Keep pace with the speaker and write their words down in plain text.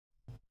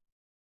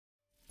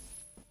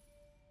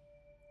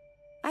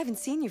haven't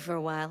seen you for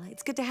a while.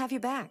 It's good to have you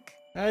back.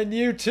 And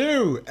you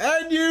too!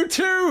 And you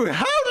too!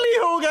 Howdy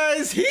ho,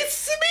 guys!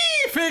 It's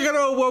me,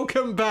 Figaro!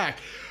 Welcome back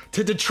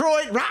to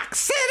Detroit Rock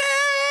City!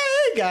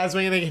 Guys,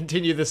 we're gonna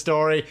continue the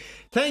story.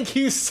 Thank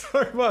you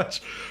so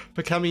much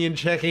for coming and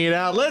checking it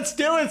out. Let's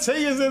do it!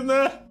 See you in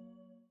there!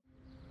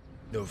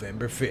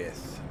 November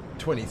 5th,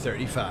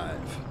 2035.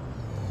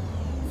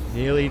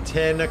 Nearly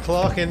 10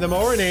 o'clock in the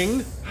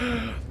morning.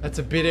 That's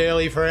a bit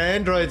early for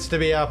androids to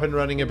be up and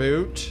running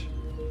about.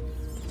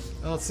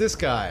 Oh, it's this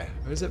guy.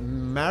 Or is it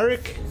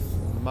Marcus.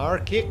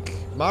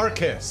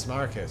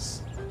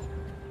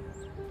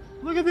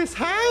 Look at this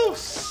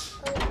house.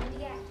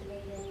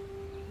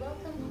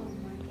 Welcome home,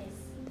 Marcus.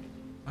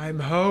 I'm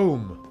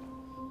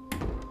home.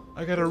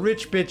 I got a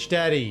rich bitch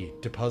daddy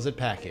deposit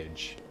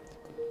package.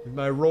 With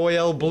my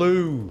royal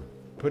blue.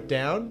 Put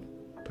down,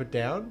 put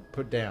down,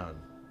 put down,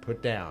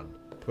 put down,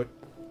 put...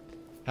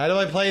 How do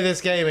I play this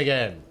game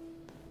again?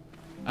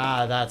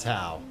 Ah, that's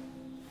how.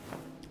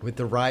 With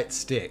the right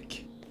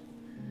stick.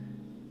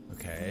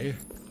 Okay.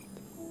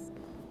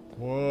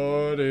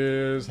 What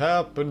is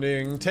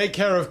happening? Take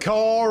care of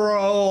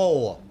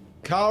Carl!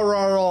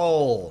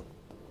 Carl!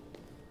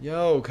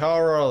 Yo,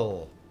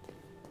 Carl.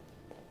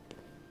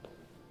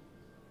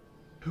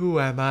 Who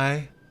am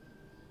I?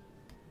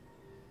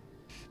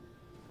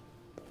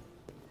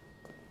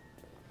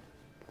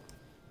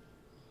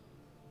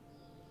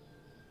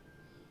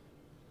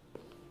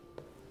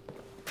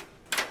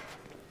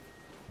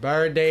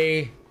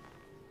 Birdie.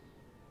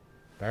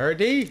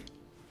 Birdie?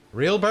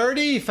 Real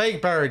birdie?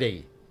 Fake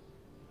birdie?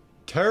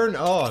 Turn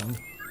on.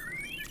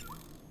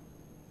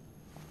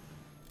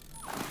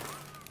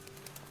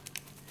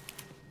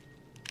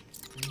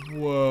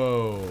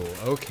 Whoa.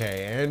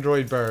 Okay,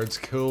 android birds,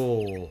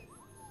 cool.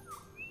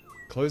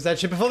 Close that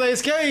shit before they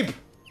escape!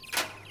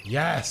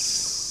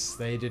 Yes!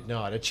 They did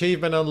not.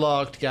 Achievement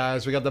unlocked,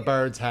 guys. We got the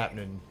birds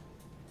happening.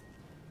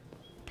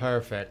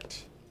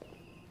 Perfect.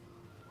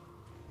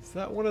 Is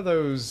that one of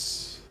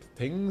those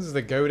things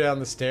that go down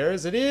the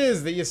stairs? It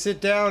is, that you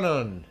sit down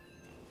on.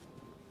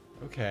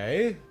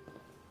 Okay.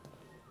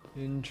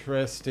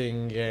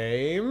 Interesting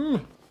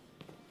game.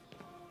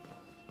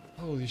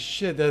 Holy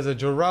shit, there's a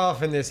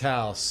giraffe in this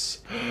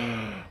house.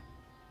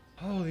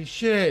 Holy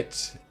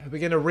shit. Are we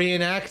gonna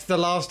reenact The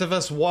Last of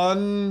Us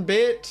 1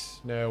 bit?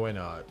 No, we're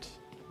not.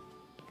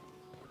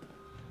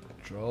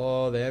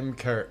 Draw them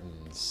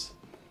curtains.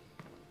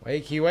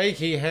 Wakey,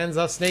 wakey, hands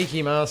are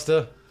snaky,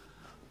 master.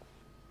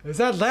 Is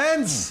that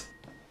Lance?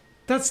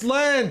 That's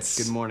Lance!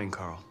 Good morning,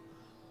 Carl.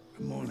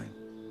 Good morning.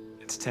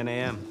 It's 10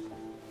 a.m.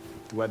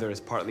 The weather is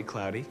partly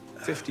cloudy,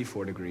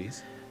 54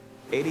 degrees,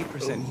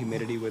 80%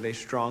 humidity with a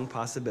strong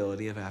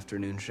possibility of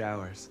afternoon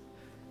showers.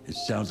 It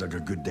sounds like a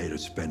good day to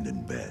spend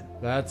in bed.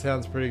 That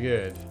sounds pretty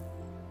good.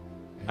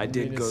 I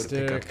did go to pick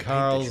up the paint that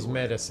Carl's you ordered.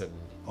 medicine.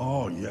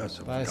 Oh, yes,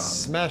 I've By forgotten.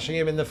 smashing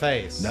him in the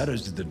face. That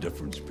is the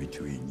difference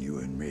between you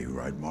and me,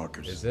 right,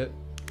 Marcus? Is it?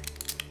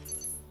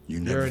 You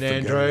never You're an forget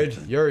android,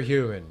 anything. you're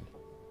human.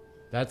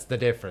 That's the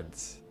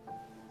difference.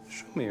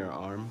 Show me your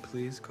arm,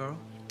 please, Carl.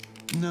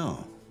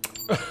 No.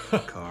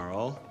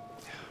 Carl.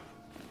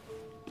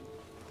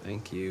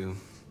 Thank you.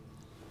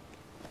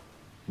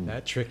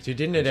 That tricked you,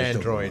 didn't it, Just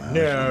android? open my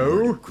eyes and No!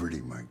 really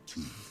gritting my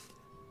teeth.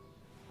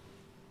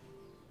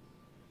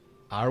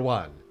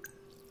 R1.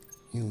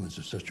 Humans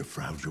are such a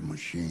fragile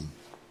machine.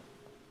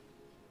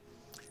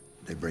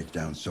 They break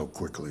down so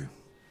quickly.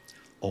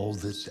 All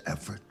this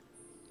effort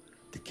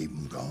to keep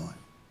them going.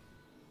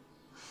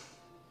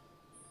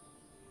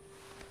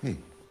 Hey,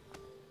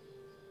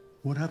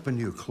 what happened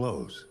to your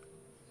clothes?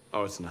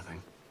 Oh, it's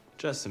nothing.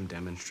 Just some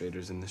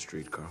demonstrators in the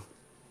street, Carl.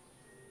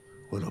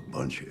 What a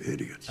bunch of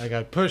idiots. I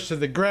got pushed to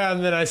the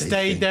ground, then I They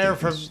stayed think there they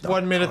for can stop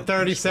 1 minute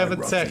progress by 37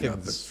 roughing up a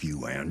seconds.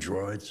 few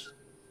androids.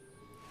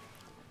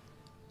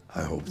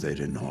 I hope they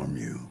didn't harm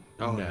you.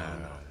 Oh, no.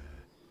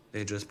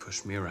 They just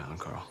pushed me around,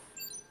 Carl.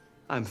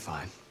 I'm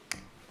fine.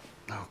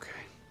 Okay.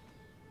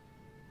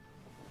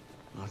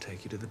 I'll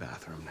take you to the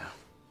bathroom now.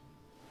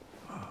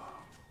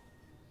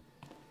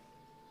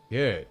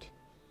 Good.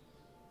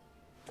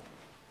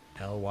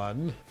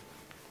 L1.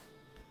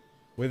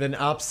 With an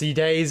upsy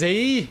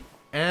daisy.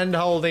 And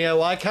holding it.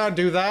 Well, I can't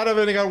do that. I've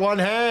only got one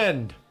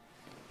hand.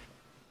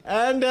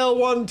 And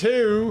L1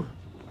 too.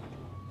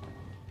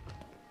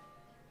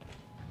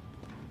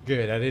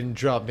 Good, I didn't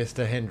drop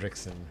Mr.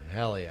 Hendrickson.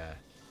 Hell yeah.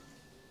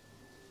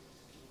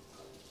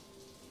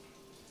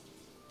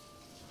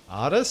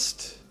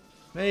 Artist?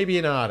 Maybe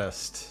an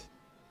artist.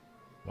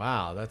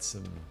 Wow, that's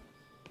some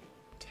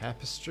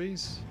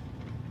tapestries.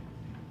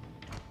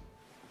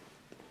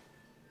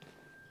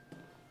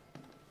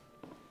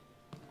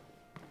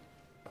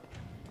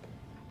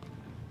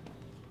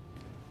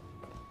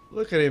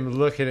 Look at him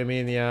looking at me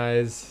in the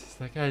eyes. It's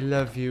like, I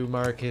love you,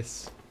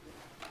 Marcus.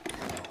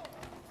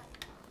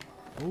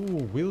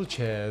 Ooh,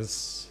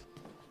 wheelchairs.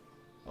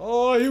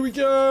 Oh, here we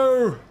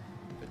go!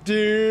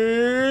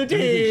 Dude,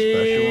 Anything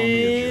special on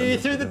the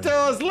agenda through the today?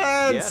 doors,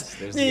 lads! Yes,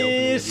 there's the opening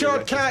of your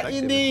Shortcut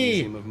retrospective at the indie!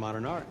 Museum of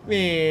Modern Art.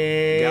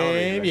 Yeah,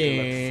 Gallery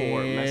director left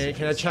 4 yeah. messages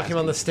Can I chuck him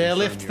on the asking to stair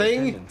confirm lift your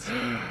thing?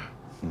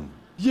 attendance.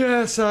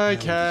 Yes, I Haven't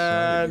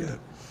decided can. yet.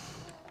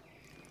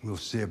 We'll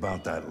see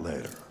about that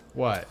later.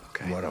 What?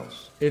 Okay. What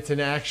else? It's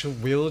an actual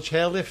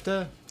wheelchair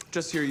lifter?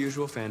 Just your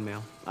usual fan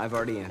mail. I've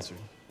already answered.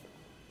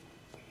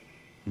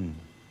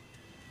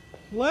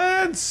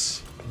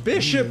 Lance!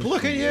 Bishop,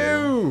 look at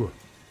you!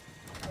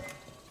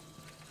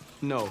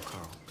 No,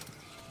 Carl.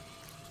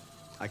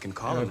 I can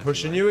call Am I him. if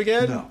pushing like. you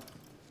again? No.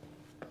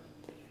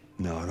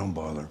 No, don't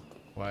bother.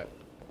 What?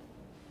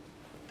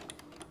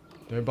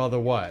 Don't bother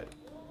what?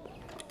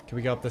 Can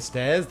we go up the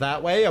stairs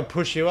that way? I'll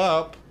push you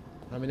up.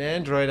 I'm an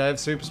android, I have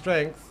super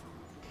strength.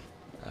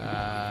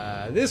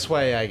 This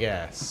way, I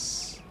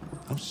guess.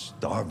 I'm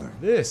starving.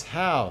 This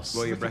house.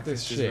 Well, your Look at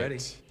this breakfast is shit. ready.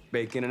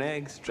 Bacon and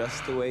eggs,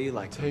 just the way you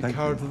like them. Take Thank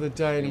car you. to the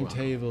dining You're welcome.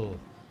 table.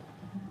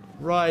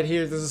 Right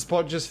here, there's a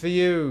spot just for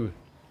you.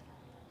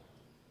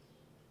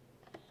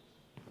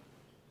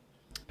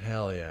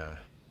 Hell yeah.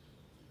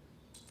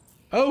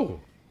 Oh!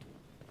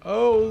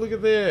 Oh, look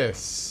at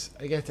this.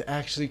 I get to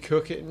actually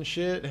cook it and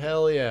shit.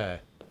 Hell yeah.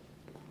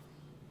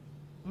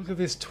 Look at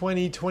this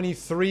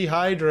 2023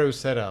 hydro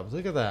setup.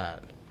 Look at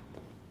that.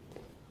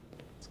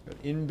 It's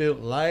got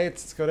inbuilt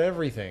lights. It's got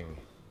everything.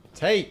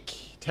 Take,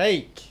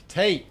 take,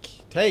 take,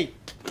 take.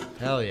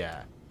 Hell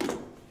yeah.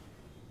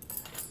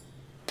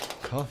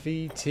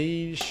 Coffee,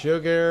 tea,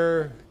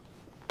 sugar.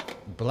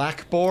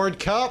 Blackboard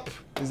cup?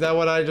 Is that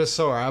what I just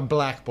saw? A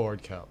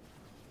blackboard cup.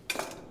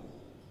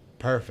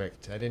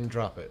 Perfect. I didn't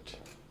drop it.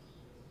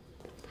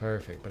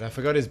 Perfect. But I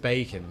forgot his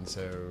bacon,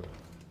 so...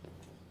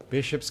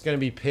 Bishop's gonna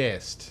be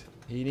pissed.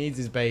 He needs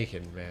his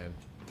bacon, man.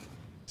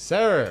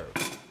 Sir!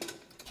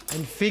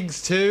 And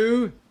figs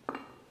too?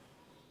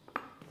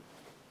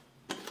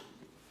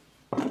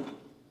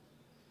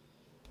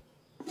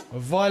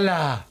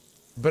 Voila!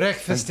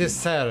 Breakfast is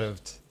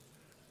served.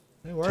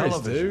 No worries,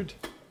 Television. dude.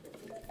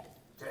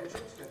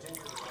 Tensions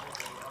continue to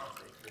rise in the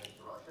Arctic since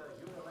Russia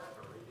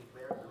unilaterally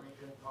declared the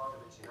region part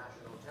of its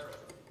national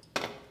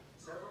territory.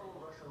 Several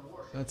Russian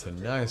warships That's a have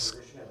taken nice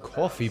position in the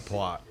coffee Barents Sea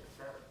pot. this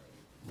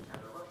Saturday,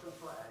 and the Russian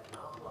flag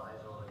now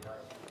flies over the ice.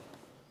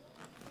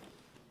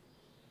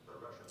 The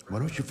Russian Why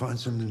don't you find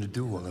something to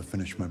do while I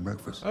finish my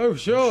breakfast? Oh,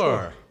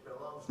 sure.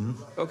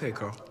 Okay,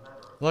 Carl.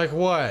 Like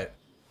what?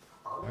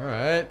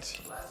 Alright.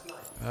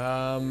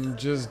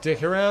 Just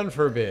dick around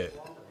for a bit,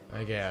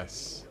 I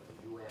guess.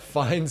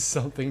 Find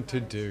something to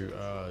do.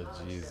 Oh,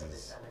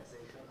 Jesus.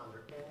 annexation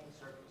under any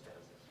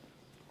circumstances.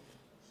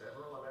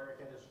 Several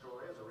American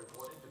destroyers are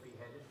reported to be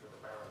headed for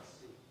the Barents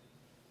Sea.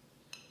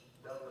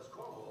 Douglas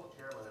Cornwall,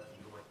 chairman of the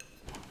UN.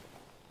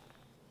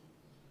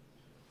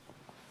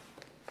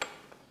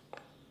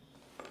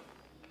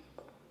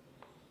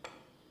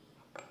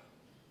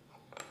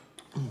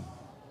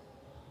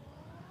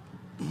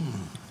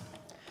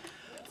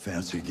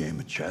 Fancy game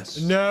of chess?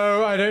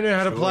 No, I don't know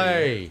how to Sure,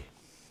 play.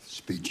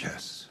 Speed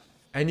chess.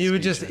 And you were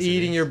Speed just chess it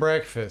eating is. your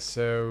breakfast,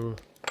 so...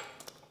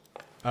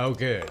 Oh,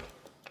 good.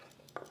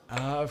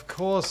 Of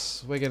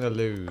course we're gonna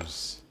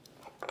lose.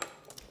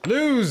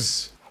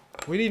 Lose!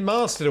 We need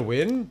Master to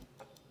win.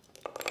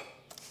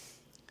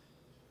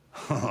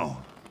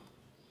 Oh.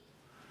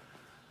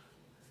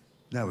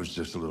 That was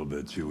just a little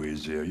bit too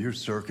easy. Are your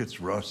circuits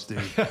rusty?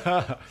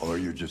 Or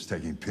you're just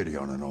taking pity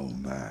on an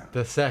old man?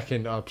 The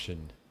second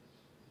option.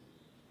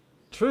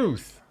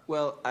 Truth.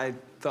 Well, I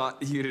thought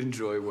you'd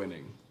enjoy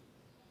winning.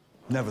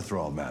 Never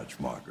throw a match,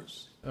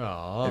 Marcus.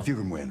 Aw. If you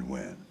can win,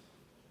 win.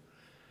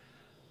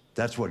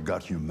 That's what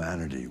got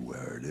humanity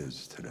where it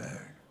is today.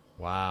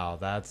 Wow,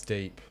 that's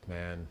deep,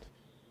 man.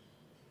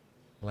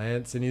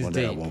 Lance and his One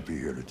day I deep. won't be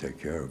here to take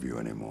care of you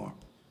anymore.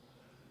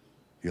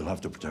 You'll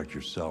have to protect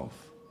yourself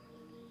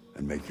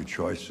and make your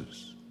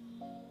choices.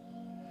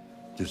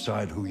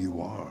 Decide who you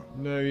are.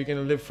 No, you're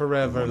gonna live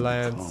forever, You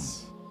wanna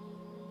Lance.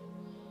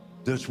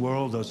 This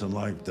world doesn't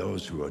like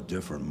those who are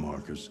different,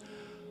 Marcus.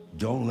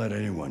 Don't let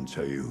anyone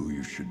tell you who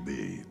you should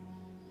be.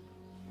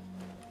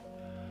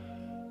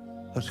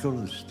 Let's go to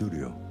the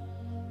studio.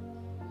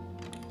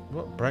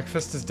 What,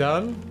 breakfast is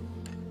done?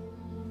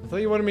 I thought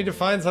you wanted me to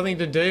find something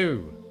to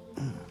do.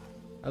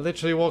 I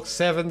literally walked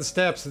 7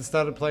 steps and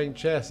started playing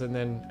chess and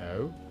then...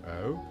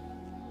 Oh.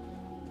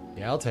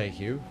 Yeah, I'll take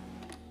you.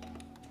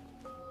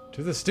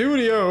 To the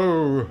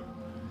studio!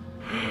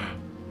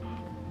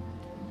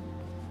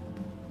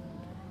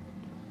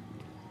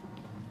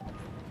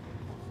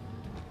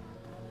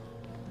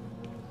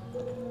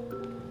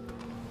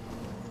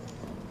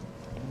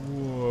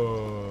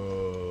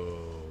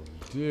 Whoa.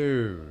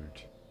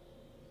 Dude.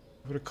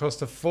 Would have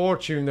cost a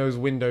fortune, those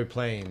window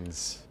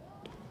planes.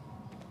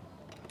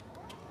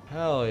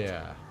 Hell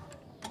yeah.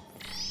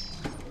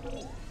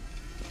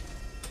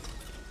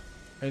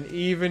 An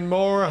even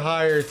more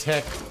higher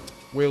tech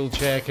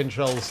wheelchair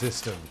control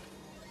system.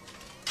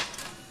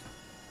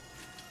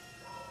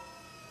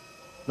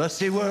 Let's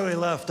see where we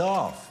left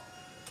off.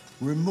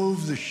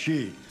 Remove the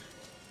sheet.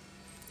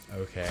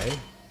 Okay.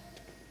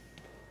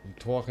 You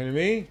talking to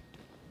me?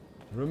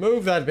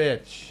 Remove that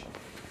bitch.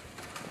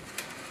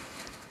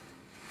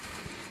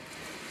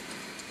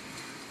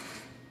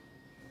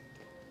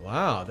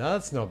 Wow,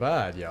 that's not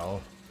bad,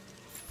 y'all.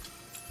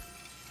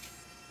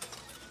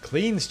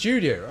 Clean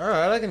studio.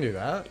 Alright, I can do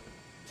that.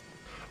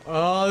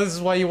 Oh, this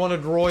is why you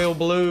wanted royal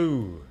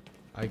blue.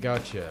 I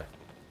gotcha.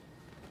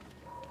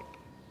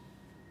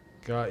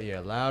 Got you,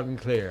 loud and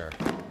clear.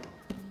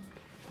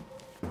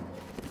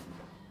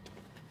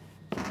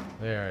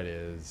 There it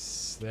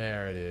is.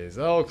 There it is.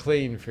 Oh,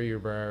 clean for you,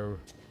 bro.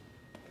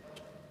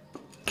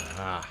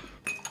 Ah.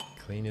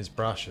 Clean his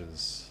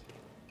brushes.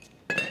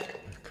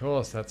 Of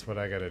course, that's what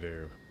I gotta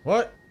do.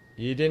 What?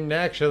 You didn't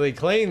actually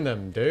clean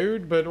them,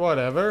 dude, but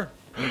whatever.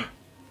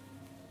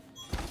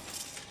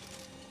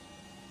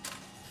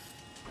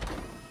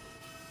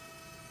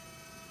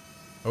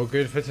 Oh,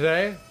 good for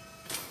today?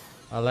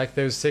 I like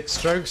those 6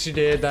 strokes you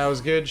did. That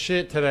was good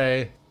shit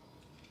today.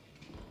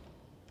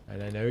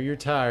 And I know you're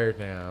tired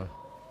now.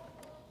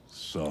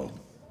 So,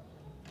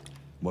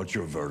 what's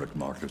your verdict,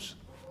 Marcus?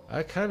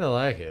 I kind of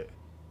like it.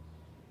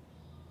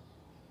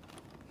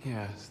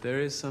 Yes, there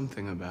is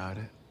something about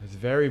it. It's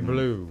very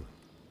blue.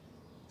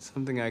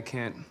 Something I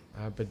can't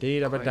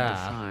Ba-dee-da quite ba-da.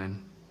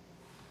 define.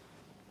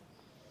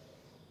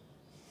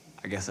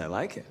 I guess I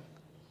like it.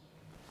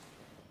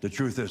 The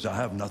truth is, I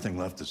have nothing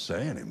left to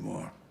say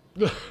anymore.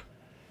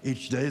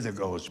 Each day that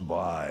goes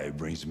by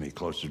brings me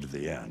closer to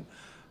the end.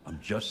 I'm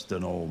just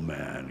an old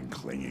man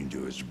clinging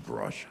to his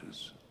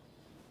brushes.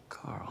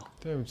 Carl.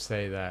 Don't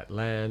say that,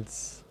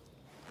 Lance.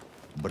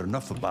 But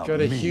enough about Got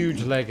me. a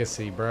huge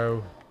legacy,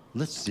 bro.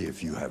 Let's see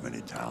if you have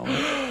any talent.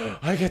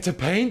 I get to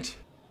paint?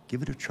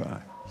 Give it a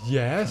try.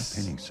 Yes.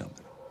 Try painting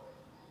something.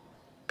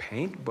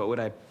 Paint? But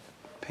would I...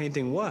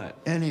 Painting what?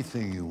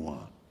 Anything you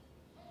want.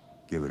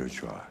 Give it a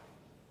try.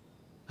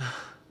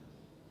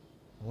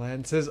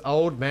 Lance's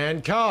old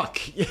man cock.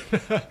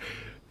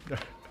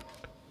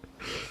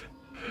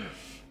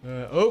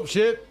 Oh,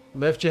 shit.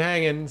 Left you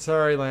hanging.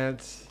 Sorry,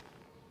 Lance.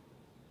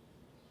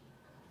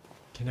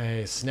 Can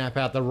I snap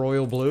out the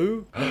royal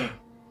blue?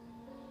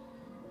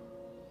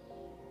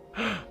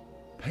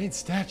 Paint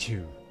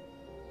statue.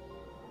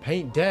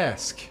 Paint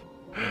desk.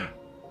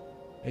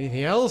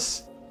 Anything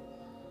else?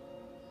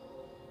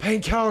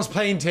 Paint Carl's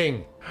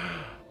painting.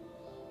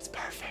 It's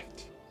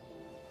perfect.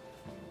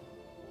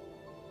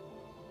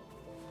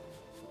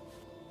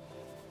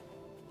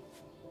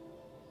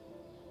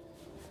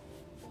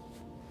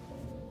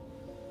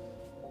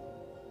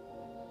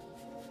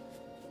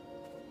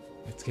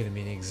 It's gonna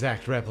be an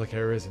exact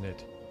replica, isn't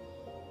it?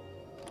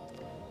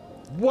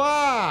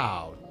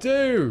 Wow,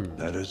 dude!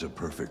 That is a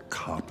perfect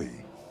copy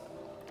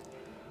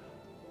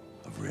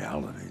of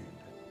reality.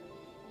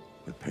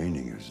 But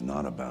painting is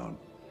not about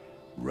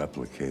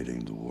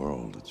replicating the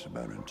world. It's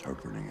about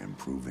interpreting,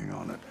 improving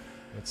on it.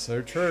 That's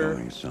so true.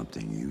 Showing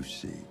something you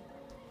see.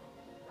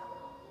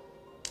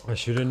 I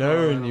should have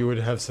known you would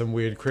have some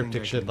weird I think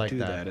cryptic I shit can like do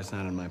that. It's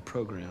not in my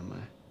program.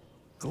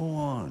 Go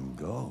on,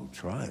 go.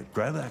 Try it.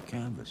 Grab that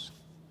canvas.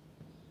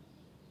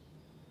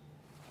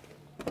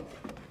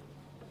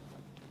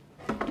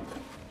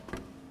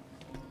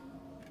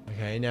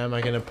 Okay, now am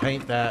I gonna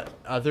paint that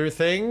other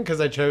thing because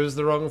I chose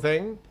the wrong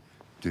thing?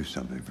 Do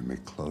something for me.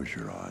 Close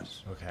your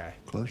eyes. Okay,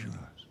 Close your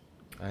eyes.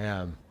 I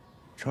am.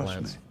 Trust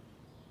Lance.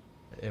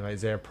 me.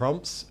 Is there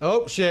prompts?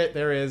 Oh shit,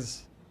 there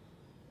is.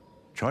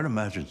 Try to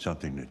imagine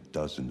something that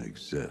doesn't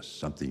exist,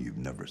 something you've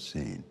never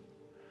seen.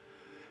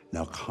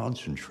 Now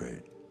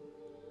concentrate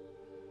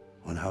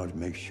on how it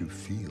makes you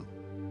feel,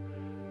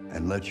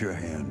 and let your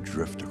hand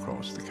drift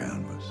across the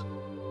canvas.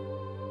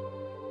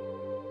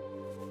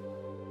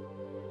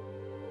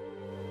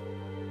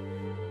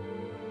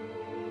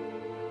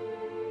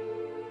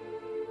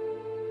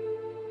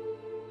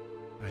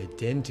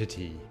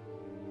 Identity.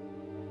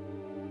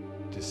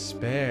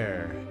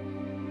 Despair.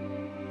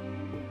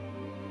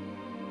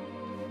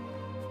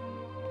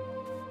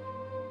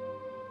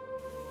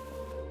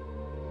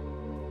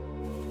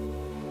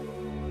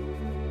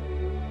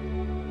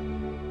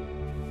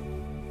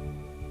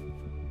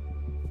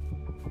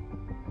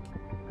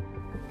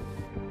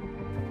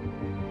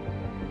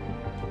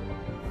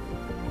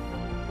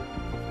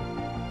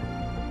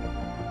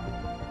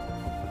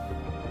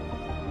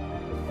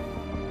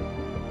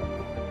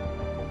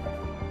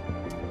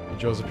 He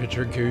draws a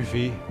picture of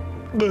Goofy.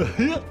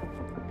 That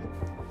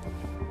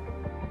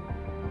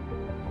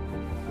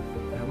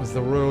was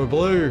the royal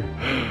blue.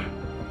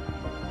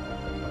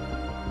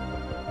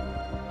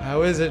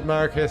 How is it,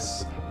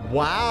 Marcus?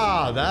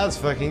 Wow, that's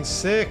fucking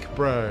sick,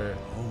 bro.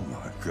 Oh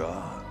my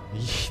God.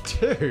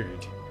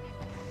 Dude.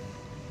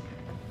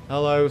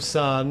 Hello,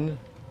 sun.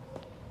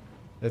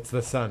 It's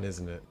the sun,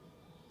 isn't it?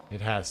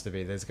 It has to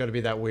be. There's got to be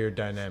that weird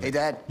dynamic. Hey,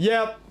 Dad.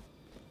 Yep.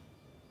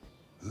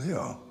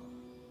 Leo.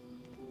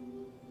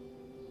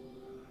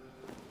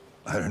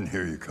 I didn't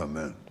hear you come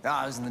in. Oh,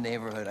 I was in the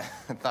neighborhood. I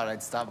thought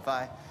I'd stop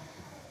by.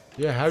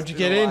 Yeah, how'd you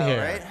Been get a in while,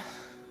 here? Right?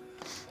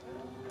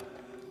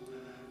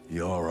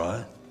 You all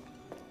right?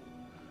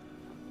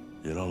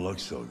 You don't look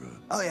so good.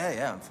 Oh,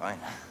 yeah, I'm fine.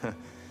 Hey,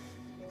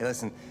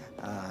 listen,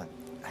 I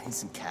need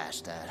some cash,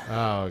 Dad.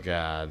 Oh,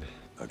 God.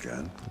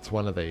 Again? It's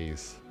one of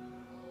these.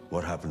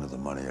 What happened to the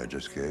money I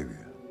just gave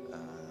you?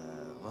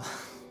 Well,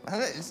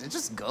 it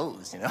just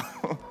goes, you know?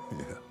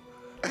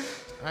 Yeah.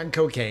 And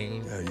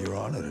cocaine. Yeah, you're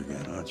on it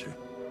again, aren't you?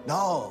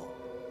 No.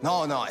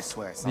 No, I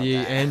swear it's not The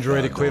that.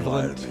 android Don't lie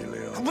equivalent. to me,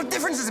 Leo. What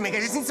difference does it make? I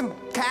just need some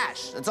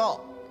cash. That's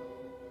all.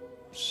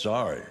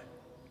 Sorry.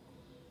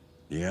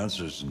 The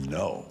answer's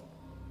no.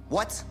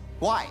 What?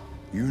 Why?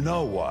 You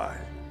know why.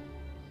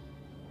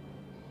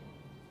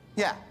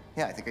 Yeah,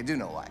 I think I do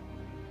know why.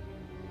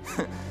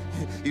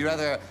 you'd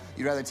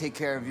rather take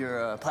care of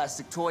your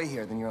plastic toy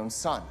here than your own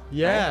son.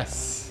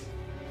 Yes.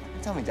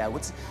 Right? Tell me, Dad,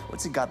 what's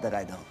it got that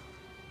I don't?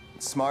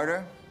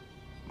 Smarter,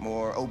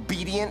 more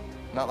obedient,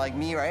 not like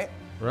me, right?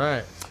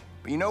 Right.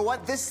 But you know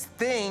what? This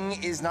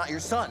thing is not your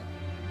son.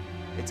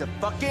 It's a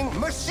fucking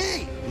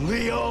machine.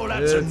 Leo,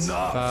 that's It's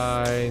enough.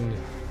 fine.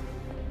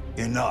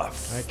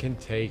 Enough. I can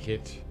take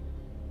it.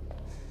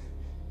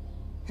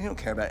 You don't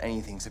care about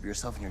anything except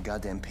yourself and your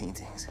goddamn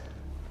paintings.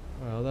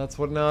 Well, that's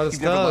what an artist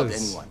You've never loved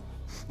does. anyone.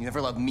 You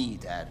never loved me,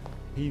 Dad.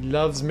 He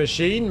loves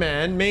Machine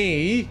Man,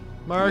 me,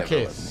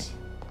 Marcus.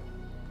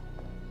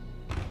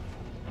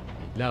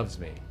 He loves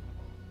me.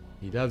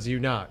 He loves you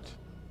not.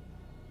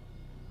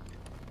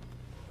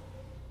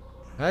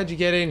 How'd you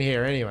get in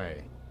here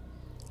anyway?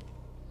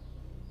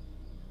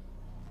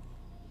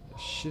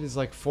 This shit is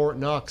like Fort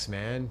Knox,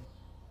 man.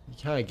 You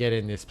can't get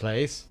in this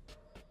place.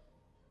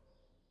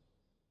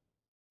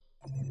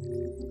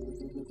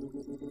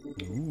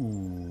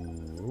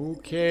 Ooh,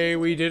 okay,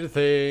 we did a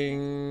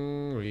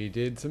thing. We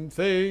did some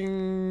things.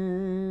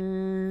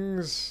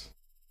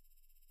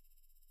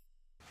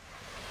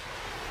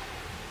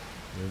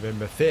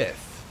 November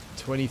 5th,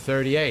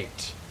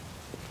 2038.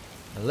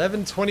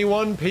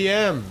 11:21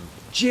 p.m.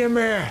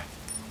 Jimmy!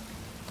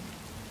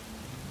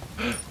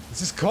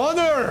 This is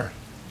Connor!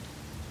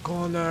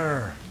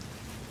 Connor!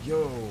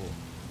 Yo.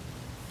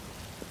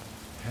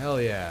 Hell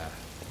yeah.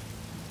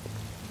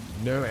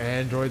 No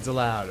androids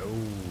allowed.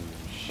 Oh,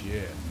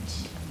 shit.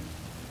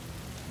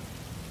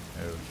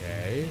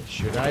 Okay.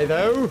 Should I,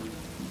 though?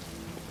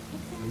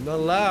 I'm not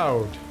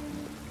allowed.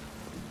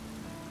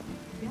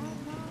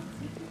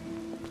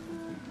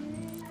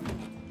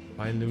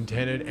 Find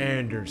Lieutenant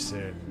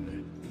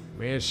Anderson.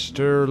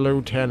 Mr.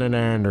 Lieutenant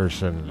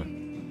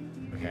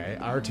Anderson. Okay,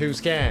 R2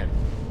 scan.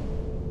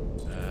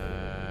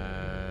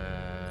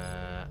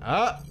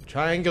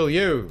 Triangle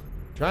U.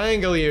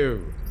 Triangle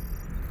U.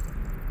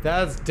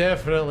 That's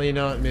definitely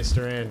not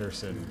Mr.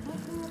 Anderson.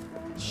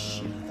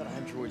 Shit, I thought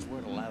androids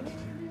weren't allowed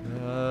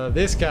here.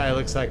 This guy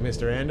looks like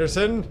Mr.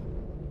 Anderson.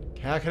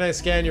 How can I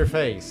scan your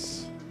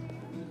face?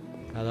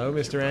 Hello,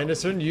 Mr.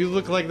 Anderson. You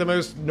look like the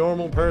most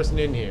normal person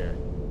in here.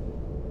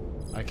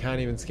 I can't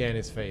even scan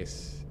his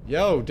face.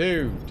 Yo,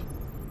 dude.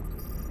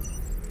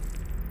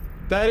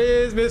 That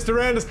is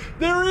Mr. Anderson.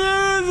 There he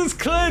is! It's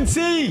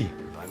Clancy!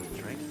 Buy me a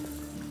drink?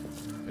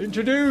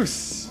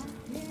 Introduce.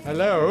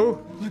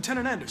 Hello.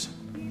 Lieutenant Anderson.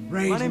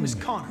 My name is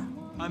Connor.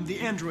 I'm the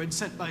android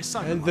sent by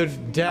Cyberlife. And the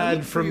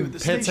dad from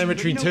Pet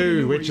Sematary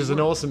 2, which is an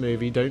awesome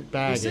movie. Don't They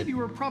bag said it. you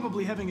were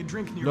probably having a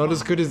drink nearby. Not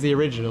as good as the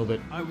original, but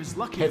I was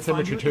lucky Pet to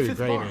find you Sematary at the 2, fifth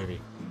great bar.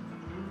 movie.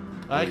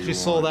 I actually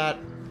saw that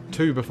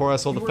too before I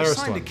saw You the were first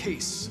assigned one. a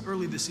case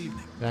early this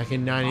evening. Back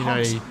in A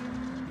homicide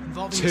 1992,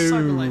 involving a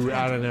Cyberlife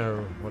I don't android.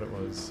 know what it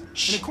was.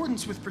 In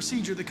accordance with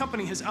procedure, the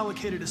company has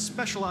allocated a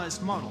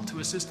specialized model to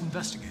assist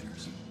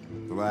investigators.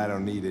 Well, I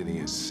don't need any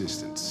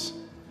assistance.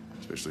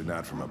 Especially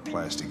not from a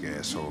plastic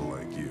asshole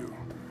like you.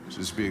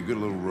 Just be a good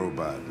little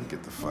robot and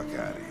get the fuck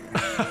out of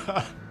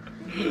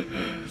here.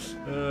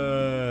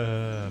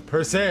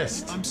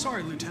 Persist. I'm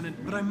sorry,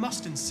 Lieutenant, but I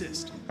must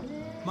insist.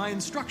 My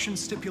instructions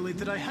stipulate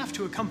that I have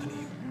to accompany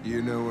you.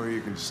 You know where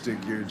you can stick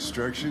your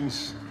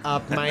instructions?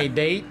 Up my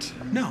date.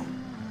 No.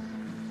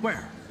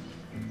 Where?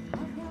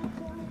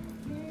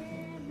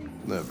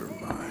 Never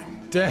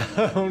mind.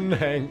 Down,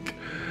 Hank.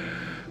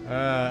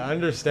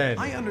 Understand.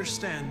 I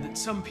understand that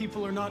some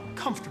people are not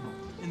comfortable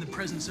in the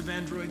presence of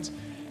androids,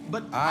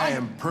 but I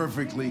am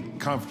perfectly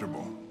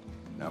comfortable.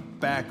 Now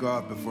back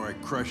off before I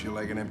crush you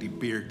like an empty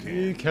beer can.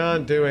 You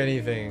can't do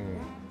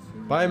anything.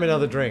 Buy him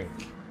another drink.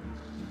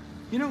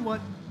 You know what?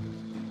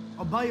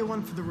 I'll buy you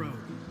one for the road.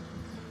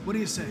 What do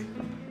you say?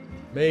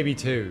 Maybe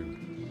two.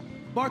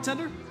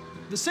 Bartender,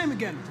 the same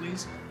again,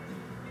 please.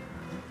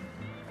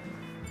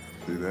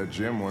 See that,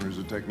 Jim? Wonders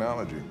of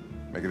technology.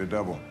 Make it a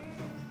double.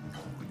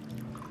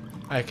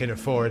 I can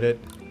afford it.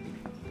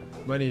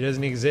 Money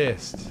doesn't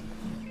exist.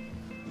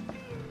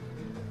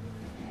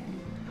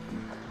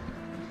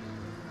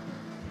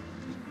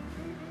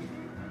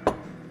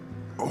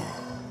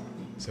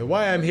 So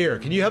why I'm here?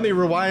 Can you help me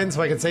rewind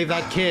so I can save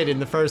that kid in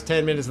the first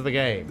 10 minutes of the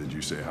game? Did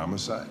you say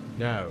homicide?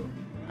 No.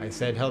 I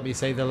said help me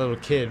save the little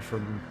kid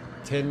from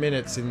 10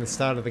 minutes in the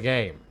start of the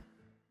game.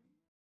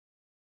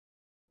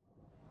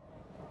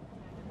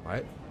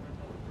 What?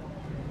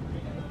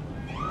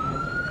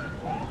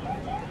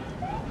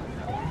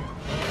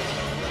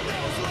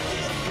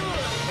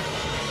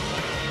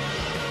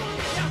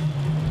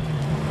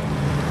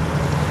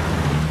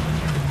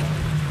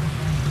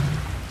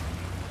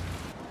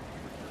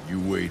 You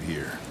wait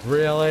here.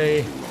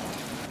 Really?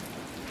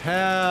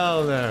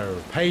 Hell no.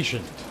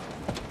 Patient.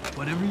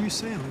 Whatever you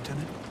say,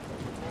 Lieutenant.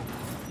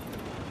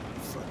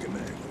 Fucking A,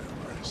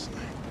 whatever I say.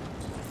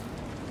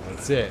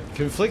 That's it.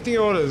 Conflicting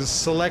orders,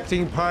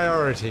 selecting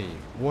priority.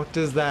 What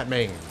does that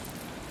mean?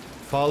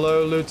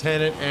 Follow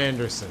Lieutenant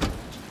Anderson.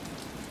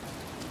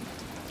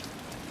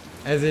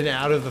 As in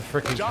out of the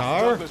frickin'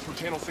 car? Douglas for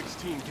Channel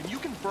 16. Can you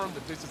confirm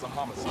that this is a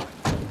homicide?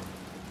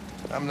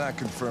 I'm not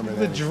confirming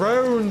The anything.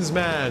 drones,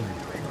 man.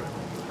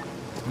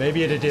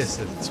 Maybe at a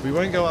distance. We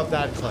won't go up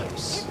that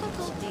close.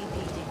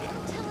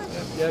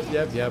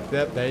 Yep,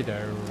 they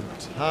don't.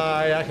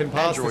 Hi, I can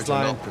pass Androids this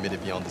are line. not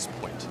permitted beyond this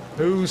point.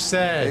 Who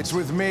said? It's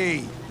with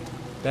me.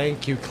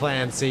 Thank you,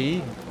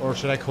 Clancy. Or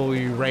should I call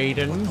you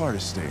Raiden? What part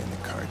of stay in the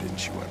car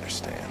didn't you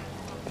understand?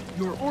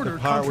 Your order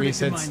part where you contradicted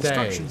said my stay.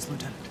 instructions,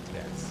 Lieutenant.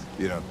 Yes.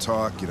 You don't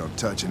talk, you don't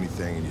touch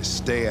anything, and you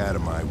stay out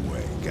of my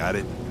way. Got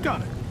it?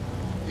 Got it.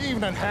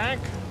 Evening,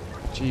 Hank.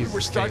 Jesus. We're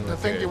starting to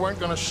think you weren't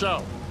going to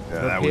show. Yeah,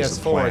 For that was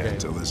the PS4 plan game.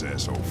 until this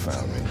asshole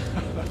found me.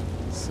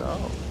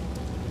 So,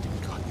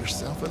 you got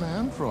yourself an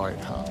android,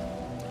 huh?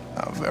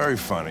 Oh, very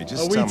funny.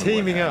 Just Are tell we me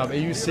teaming what up? Are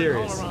you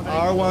serious?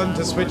 R1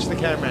 to switch the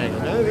camera angle.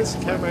 No, this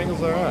camera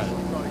angle's alright.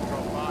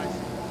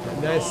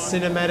 Nice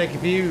cinematic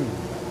view.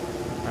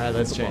 Alright,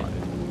 let's change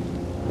it.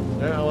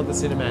 No, I want the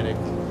cinematic.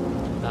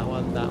 That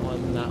one, that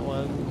one, that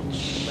one,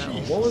 that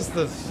one. What was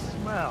the...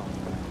 Well,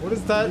 What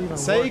does that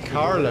say,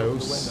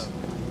 Carlos?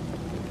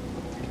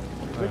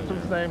 the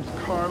victim's name's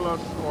Carlos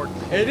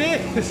Ortiz. It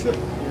is! He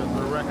has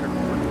a record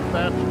for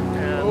theft and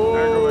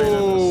aggravated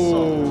assault.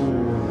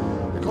 Oh!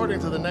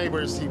 According to the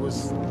neighbors, he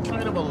was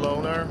kind of a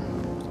loner.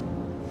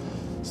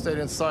 Stayed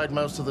inside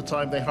most of the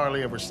time. They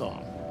hardly ever saw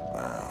him.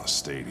 Well,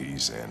 state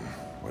he's in.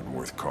 Wasn't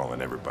worth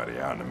calling everybody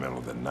out in the middle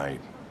of the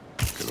night.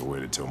 Could have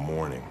waited till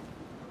morning.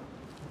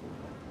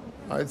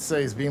 I'd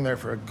say he's been there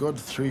for a good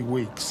 3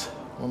 weeks.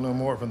 We'll know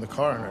more when the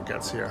coroner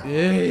gets here.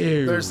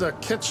 Ew. There's a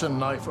kitchen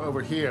knife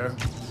over here.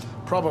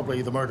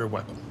 Probably the murder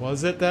weapon.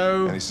 Was it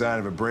though? Any sign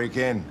of a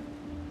break-in?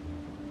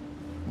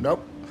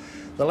 Nope.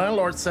 The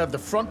landlord said the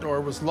front door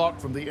was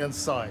locked from the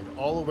inside.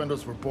 All the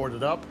windows were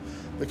boarded up.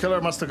 The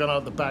killer must have gone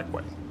out the back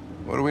way.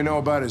 What do we know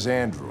about his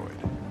android?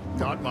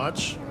 Not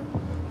much.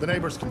 The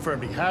neighbors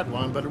confirmed he had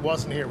one, but it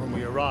wasn't here when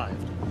we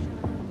arrived. It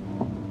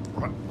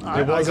wasn't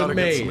I gotta get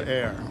me. some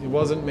air. It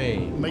wasn't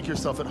me. Make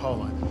yourself at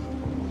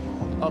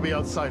home. I'll be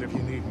outside if you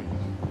need me.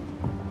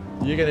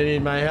 You're gonna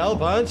need my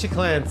help, aren't you,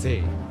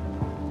 Clancy?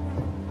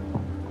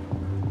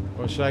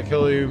 Or should I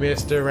call you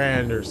Mr.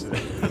 Anderson?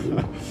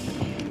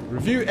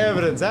 Review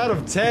evidence out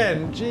of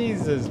 10.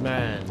 Jesus,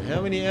 man.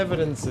 How many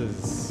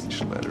evidences?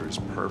 Each letter is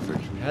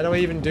perfect. How do I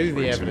even do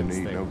the Freaks evidence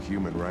need thing? no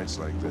human rights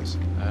like this.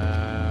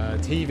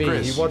 TV.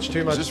 Chris, You watch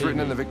too much is this TV.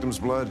 written in the victim's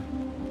blood?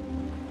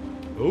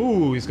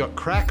 Ooh, he's got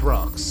crack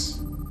rocks.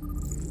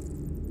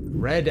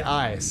 Red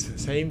ice.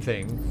 Same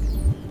thing.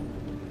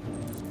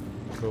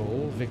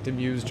 Cool. Victim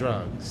used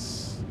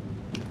drugs.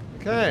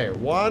 Okay,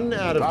 1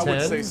 out of 10. I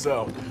would say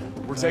so.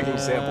 We're taking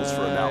samples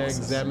for analysis.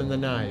 Examine the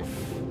knife.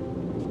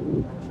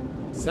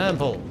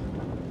 Sample.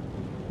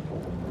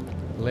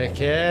 Lick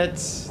it.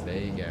 There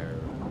you go.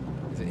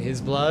 Is it his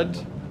blood?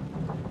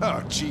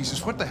 Oh,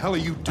 Jesus, what the hell are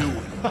you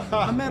doing?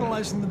 I'm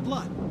analyzing the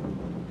blood.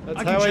 That's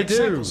I how can I check do.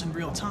 samples in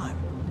real time.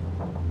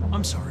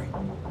 I'm sorry.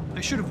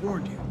 I should have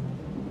warned you.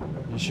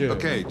 You should.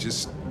 Okay,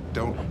 just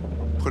don't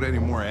put any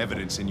more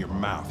evidence in your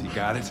mouth. You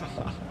got it?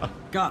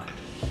 Got it.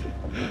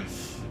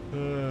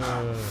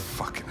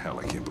 Fucking hell,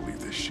 I can't believe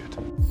this shit.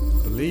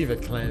 Believe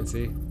it,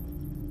 Clancy.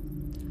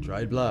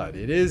 Dried blood.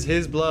 It is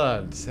his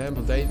blood.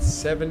 Sample date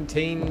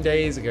 17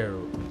 days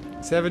ago.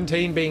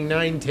 17 being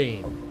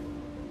 19.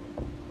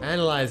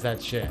 Analyze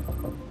that shit.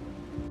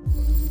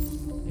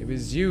 It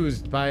was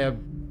used by a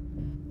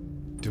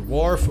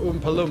dwarf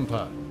Oompa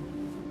Loompa.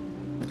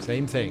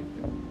 Same thing.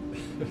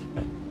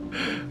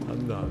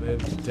 I'm not.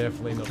 It's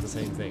definitely not the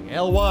same thing.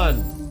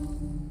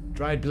 L1.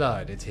 Dried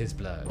blood. It's his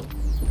blood.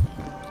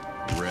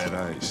 Red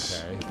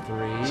ice.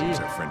 Okay. Seems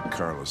 3. our friend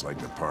Carlos liked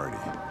the party.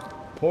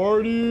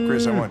 Party.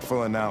 Chris, I want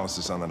full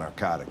analysis on the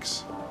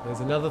narcotics. There's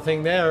another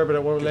thing there, but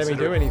it won't let me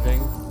do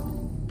anything.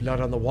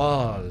 Blood on the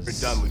walls. We're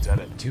done,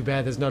 Lieutenant. Too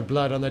bad there's not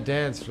blood on the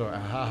dance floor.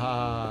 Ha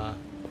ha.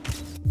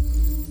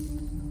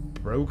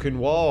 Broken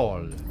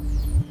wall.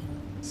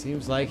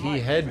 Seems like he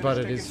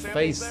headbutted his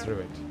face through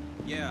it.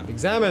 Yeah.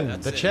 Examine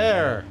the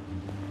chair.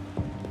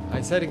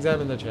 I said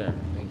examine the chair.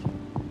 Thank you.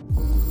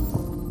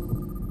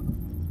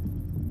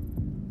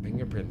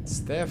 Fingerprints.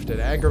 Theft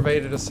and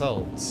aggravated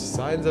assault.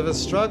 Signs of a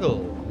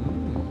struggle.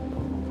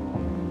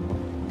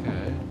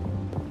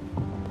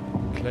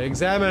 Okay.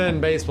 Examine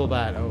baseball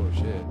bat. Oh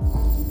shit.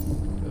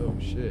 Oh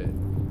shit.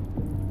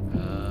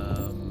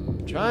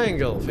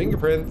 Triangle.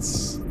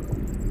 Fingerprints.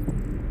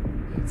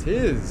 It's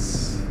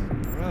his.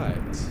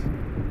 Right.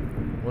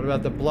 What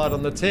about the blood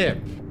on the tip?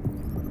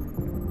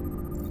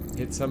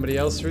 Hit somebody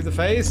else through the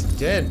face?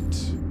 Dent.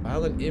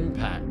 Violent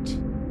impact.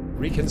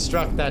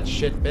 Reconstruct that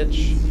shit,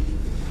 bitch.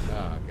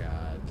 Oh,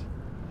 God.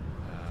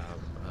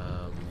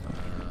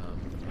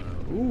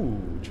 Ooh,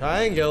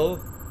 triangle.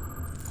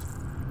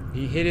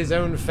 He hit his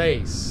own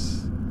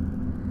face.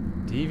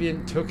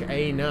 Deviant took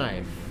a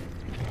knife.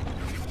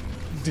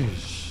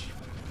 Dish.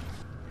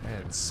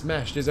 And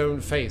smashed his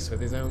own face with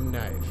his own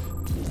knife.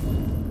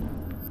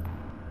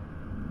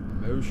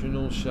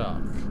 Emotional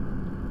shock.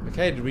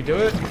 Okay, did we do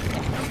it?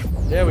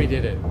 Yeah, we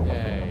did it.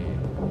 Yay.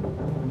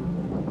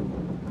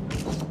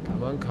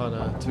 Come on,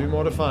 Connor. 2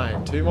 more to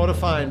find. 2 more to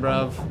find,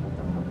 bruv.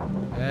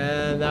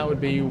 And that would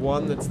be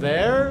one that's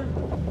there.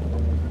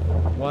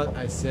 What?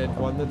 I said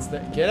one that's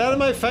there. Get out of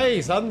my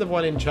face! I'm the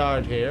one in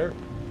charge here.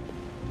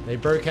 They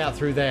broke out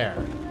through there.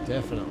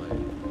 Definitely.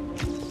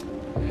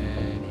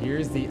 And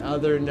here's the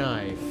other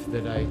knife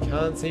that I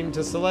can't seem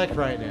to select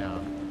right now.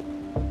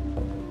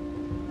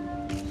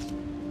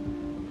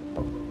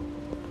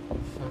 What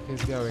the fuck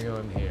is going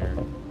on here?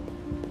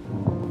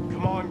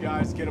 Come on,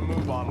 guys, get a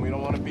move on. We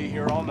don't want to be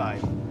here all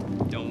night.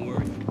 Don't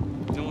worry.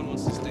 No one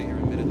wants to stay here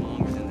a minute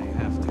longer than they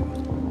have to.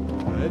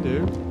 I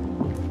do.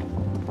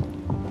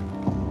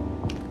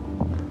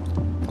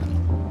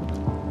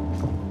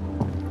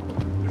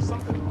 There's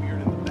something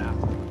weird in the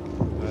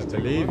bathroom. I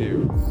believe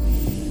you.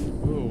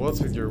 Ooh,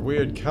 what's with your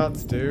weird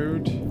cuts,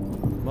 dude?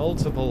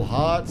 Multiple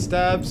heart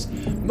stabs?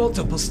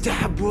 Multiple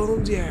stab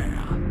wounds,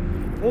 yeah.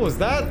 What was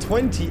that?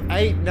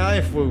 28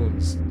 knife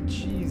wounds.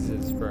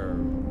 Jesus, bro.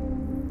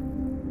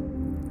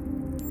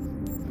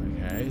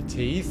 Okay,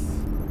 teeth.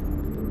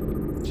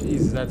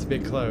 Jesus, that's a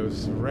bit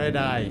close. Red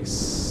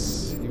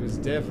ice. He was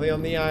definitely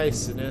on the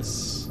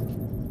iciness.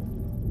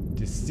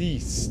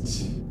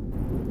 Deceased.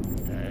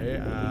 Okay,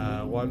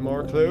 one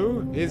more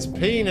clue. His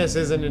penis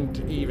isn't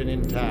even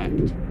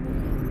intact.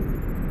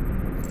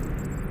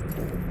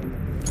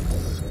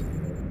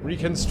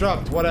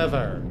 Reconstruct,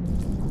 whatever.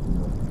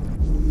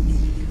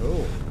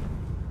 Cool.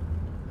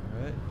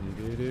 Alright.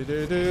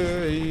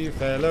 He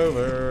fell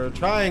over.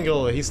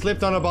 Triangle. He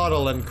slipped on a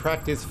bottle and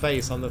cracked his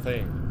face on the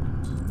thing.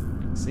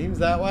 Seems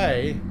that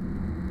way.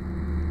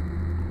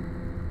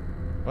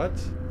 What?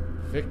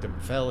 Victim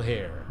fell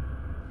here.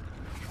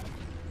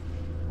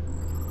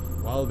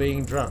 While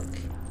being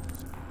drunk.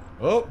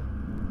 Oh!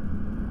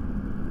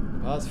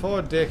 Fast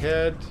forward,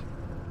 dickhead.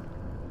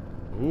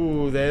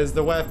 Ooh, there's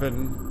the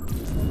weapon.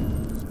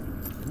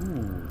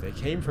 Ooh, they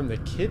came from the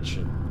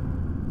kitchen.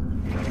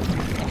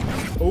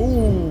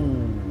 Ooh.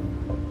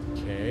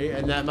 Okay,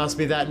 and that must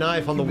be that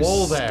knife on the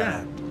wall there.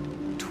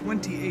 Stabbed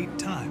 28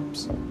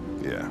 times.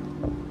 Yeah.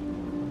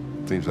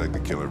 Seems like the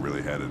killer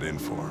really had it in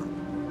for him.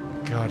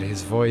 God,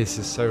 his voice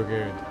is so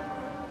good.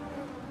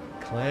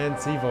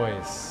 Clancy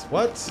voice.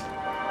 What?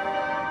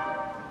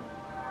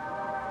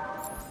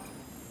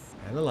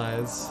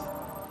 Analyze.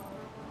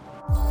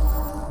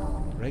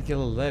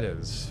 Regular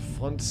letters.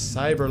 Font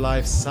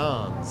Cyberlife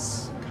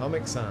Sans.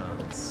 Comic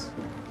Sans.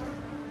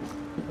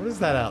 What is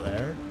that out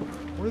there?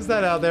 What is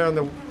that out there on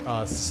the...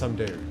 Oh, it's some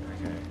dude.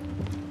 Okay.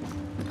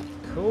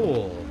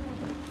 Cool.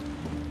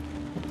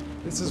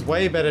 This is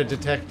way better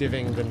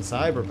detectiving than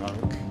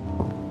Cyberpunk.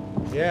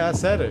 Yeah, I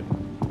said it.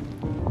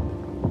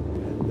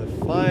 And the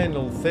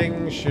final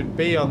thing should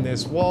be on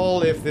this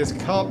wall if this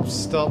cop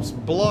stops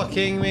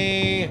blocking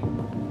me.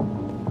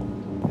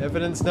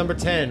 Evidence number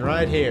 10,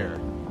 right here.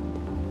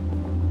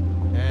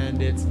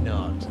 And it's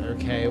not.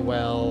 Okay,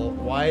 well,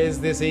 why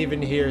is this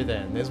even here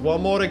then? There's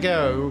one more to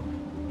go.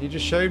 You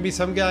just showed me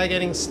some guy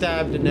getting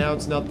stabbed and now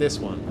it's not this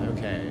one.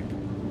 Okay.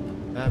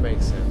 That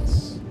makes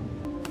sense.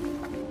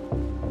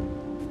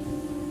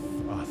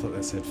 Oh, I thought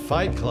that said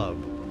Fight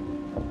Club.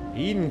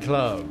 Eden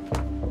Club.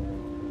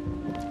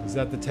 Is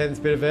that the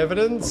 10th bit of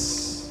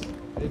evidence?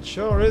 It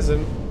sure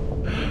isn't.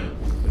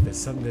 But there's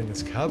something in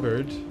this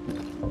cupboard.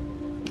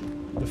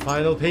 The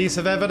final piece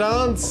of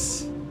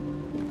evidence.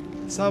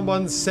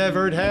 Someone's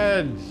severed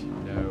head.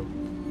 No.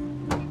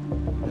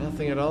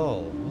 Nothing at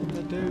all. What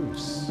the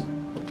deuce?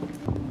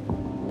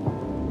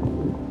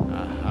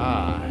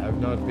 Aha. Have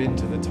not been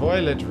to the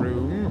toilet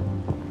room.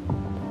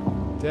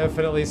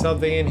 Definitely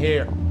something in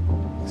here.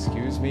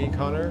 Excuse me,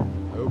 Connor.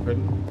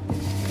 Open.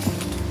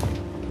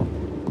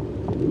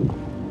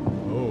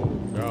 Oh,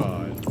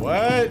 God.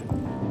 What?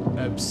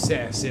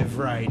 Obsessive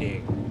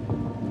writing.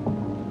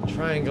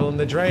 Triangle in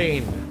the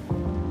drain.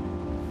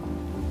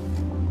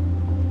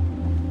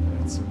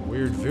 That's some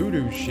weird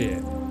voodoo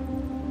shit.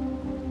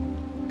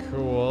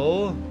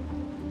 Cool.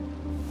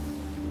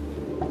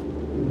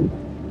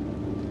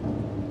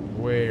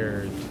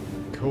 Weird.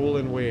 Cool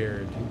and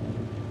weird.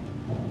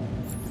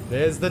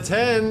 There's the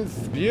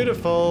 10th.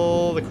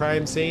 Beautiful. The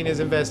crime scene is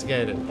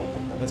investigated.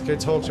 Let's go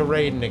talk to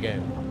Raiden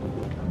again.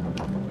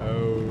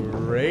 Oh,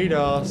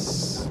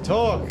 Rados.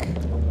 Talk.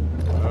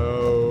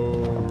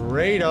 Oh,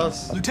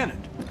 Rados.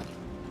 Lieutenant,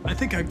 I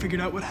think I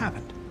figured out what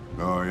happened.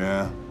 Oh,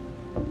 yeah?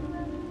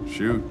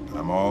 Shoot,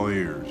 I'm all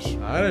ears.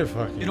 I don't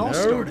fucking know. It all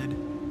started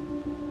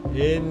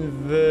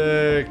in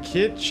the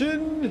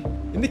kitchen?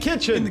 In the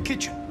kitchen. in the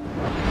kitchen.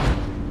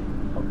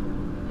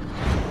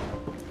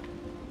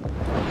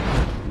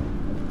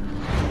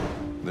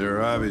 There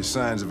are obvious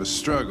signs of a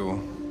struggle.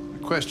 The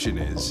question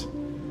is,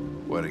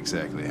 what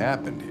exactly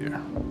happened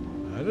here?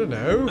 I don't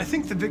know. I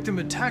think the victim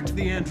attacked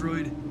the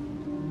android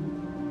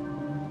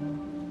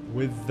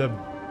With the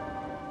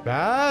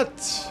bat?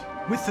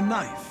 with the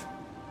knife.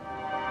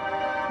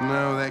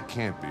 No, that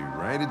can't be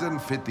right. It doesn't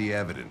fit the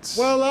evidence.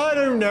 Well, I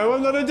don't know.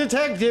 I'm not a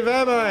detective,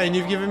 am I? And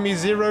you've given me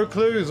 0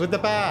 clues with the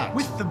bat.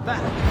 With the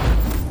bat.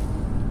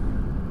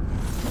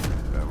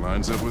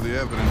 Lines up with the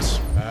evidence.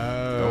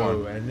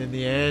 Oh, and then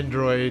the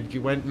android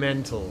went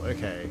mental.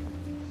 Okay.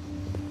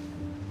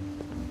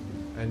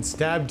 And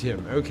stabbed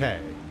him. Okay.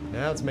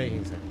 Now it's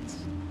making sense.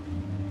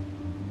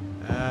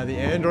 The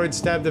android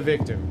stabbed the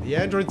victim. The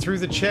android threw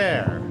the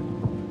chair.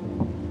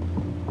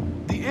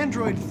 The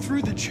android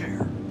threw the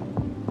chair.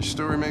 Your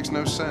story makes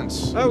no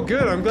sense. Oh,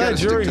 good. I'm glad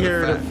Gotta you're stick to the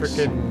here to facts.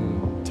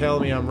 frickin' tell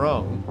me I'm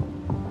wrong.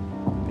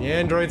 The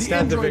android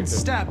stabbed the victim.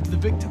 Stabbed the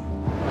victim.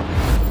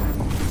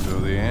 So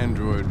the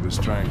android was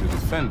trying to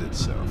defend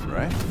itself,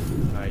 right?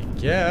 I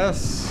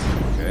guess.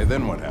 Okay,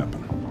 then what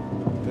happened?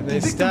 Then they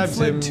stabbed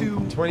him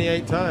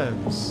 28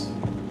 times.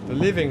 The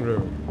living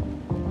room.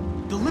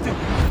 The living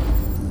room.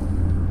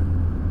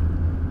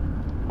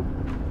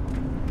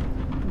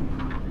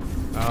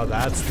 Oh,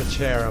 that's the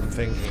chair I'm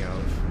thinking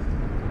of.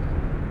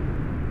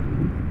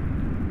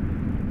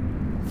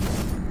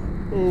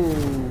 Ooh.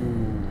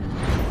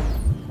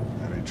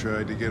 And he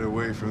tried to get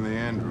away from the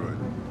android.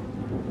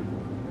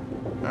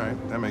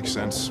 Alright, that makes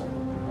sense.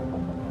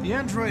 The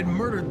android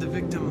murdered the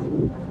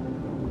victim.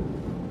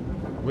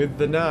 With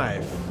the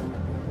knife.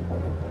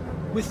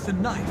 With the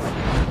knife.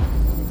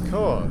 Of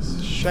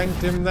course.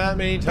 Shanked him that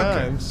many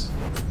times.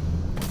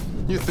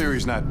 Your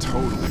theory's not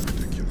totally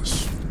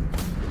ridiculous.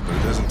 But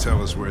it doesn't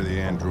tell us where the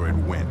android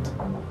went.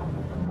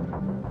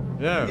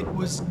 No. It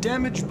was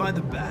damaged by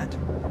the bat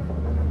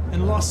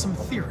and lost some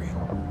therium.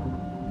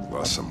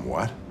 Lost some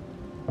what?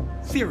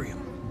 Therium.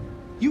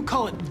 You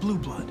call it blue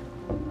blood.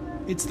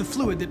 It's the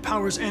fluid that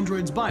powers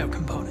androids'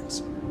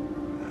 biocomponents.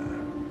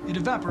 It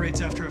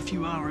evaporates after a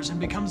few hours and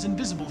becomes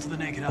invisible to the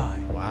naked eye.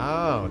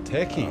 Wow,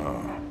 techie.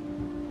 Oh,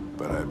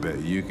 but I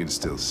bet you can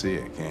still see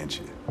it, can't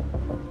you?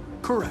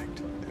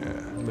 Correct.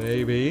 Yeah.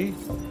 Maybe.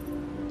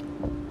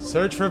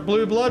 Search for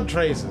blue blood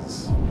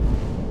traces.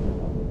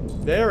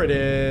 There it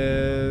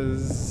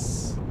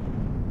is.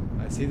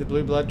 I see the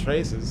blue blood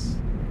traces.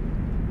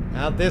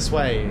 Out this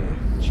way.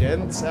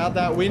 Gents, out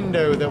that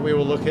window that we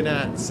were looking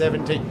at.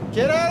 17.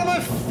 Get out of my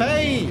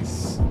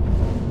face!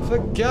 For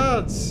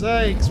God's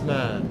sakes,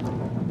 man.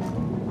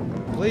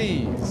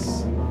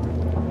 Please.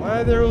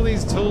 Why are there all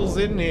these tools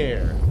in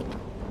here?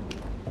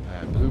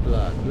 Blue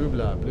blood, blue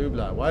blood, blue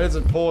blood. Why does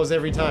it pause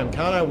every time?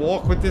 Can't I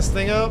walk with this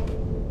thing up?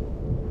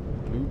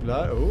 Blue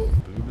blood. Oh,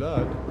 blue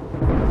blood.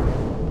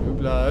 Blue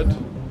blood.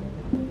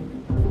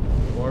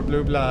 More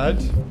blue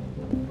blood.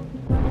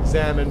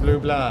 Examine blue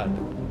blood.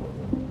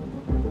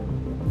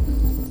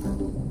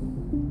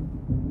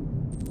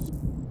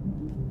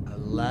 A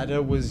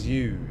ladder was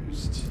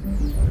used.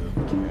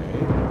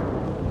 Okay.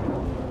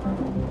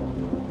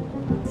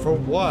 For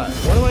what?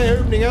 What am I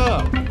opening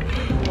up?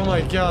 Oh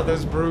my god,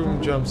 those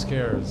broom jump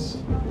scares.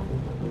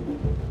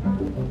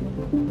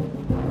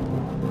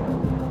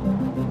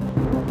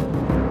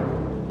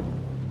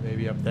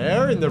 Maybe up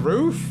there in the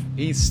roof?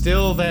 He's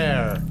still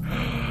there.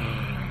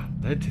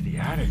 Led to the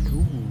attic.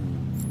 Ooh.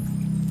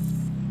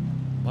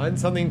 Find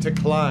something to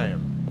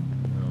climb.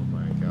 Oh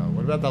my god.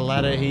 What about the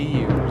ladder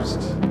he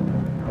used?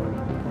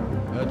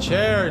 A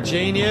chair,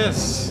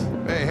 genius.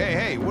 Hey, hey,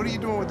 hey, what are you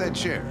doing with that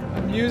chair?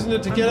 I'm using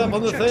it to get up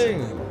on the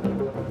thing.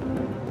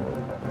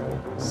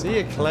 See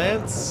ya,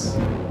 Clance.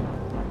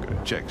 I'm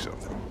gonna check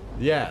something.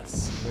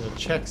 Yes, I'm gonna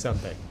check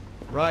something.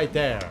 Right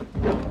there.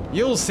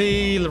 You'll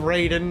see,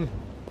 Raiden.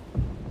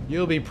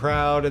 You'll be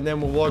proud, and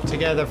then we'll walk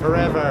together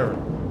forever.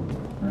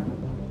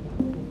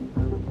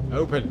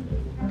 Open.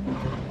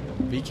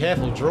 Be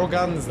careful, draw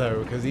guns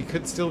though, because he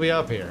could still be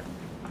up here.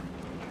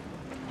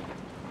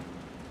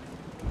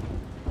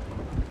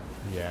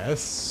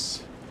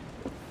 Yes.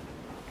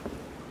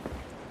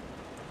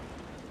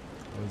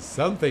 There's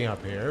something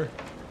up here.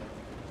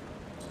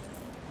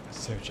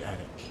 Search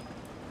attic.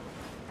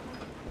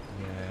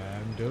 Yeah,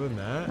 I'm doing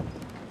that.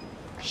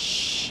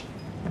 Shh.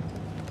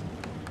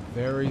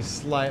 Very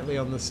slightly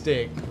on the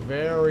stick.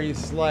 Very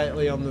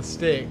slightly on the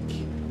stick.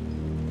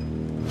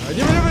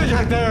 Give me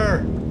back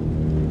there!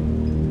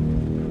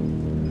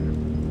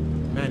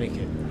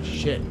 Mannequin.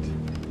 Shit.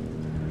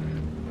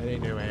 That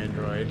ain't no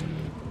android.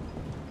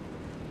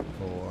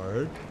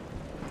 Forward.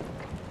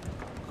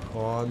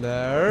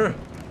 Corner.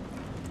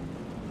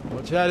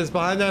 Watch out, it's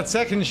behind that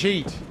second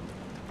sheet.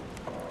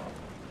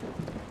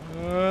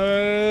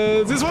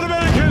 Is this one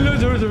American?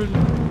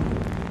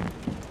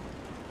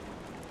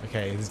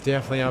 Okay, it's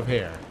definitely up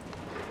here.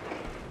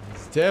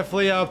 It's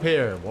definitely up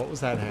here. What was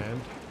that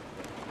hand?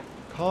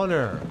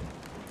 Connor.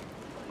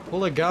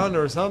 Pull a gun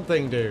or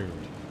something, dude.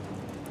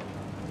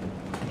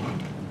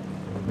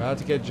 We're about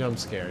to get jump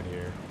scared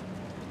here.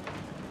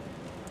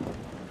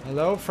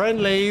 Hello,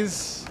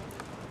 friendlies.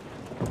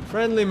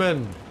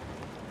 Friendlyman.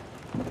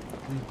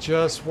 We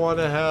just want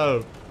to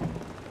help.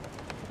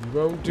 We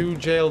won't do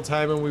jail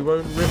time and we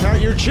won't rip out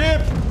your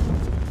chip!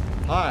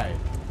 Hi.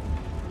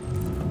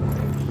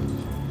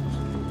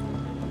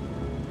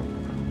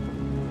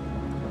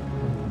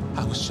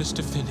 I was just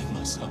defending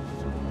myself.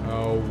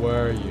 Oh,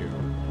 were you?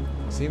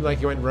 Seemed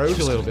like you went rogue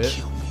a little bit.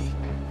 Kill me.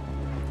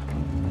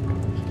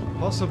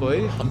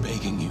 Possibly. I'm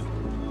begging you.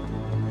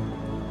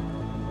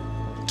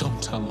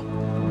 Don't tell him.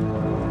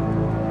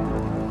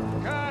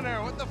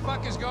 Connor, what the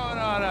fuck is going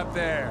on up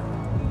there?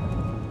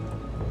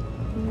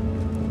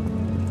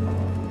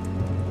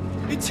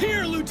 It's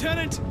here,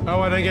 Lieutenant!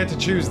 Oh, I don't get to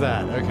choose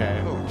that.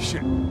 Okay. Oh,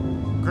 shit.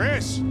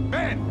 Chris,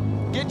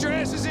 Ben, get your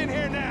asses in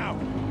here now!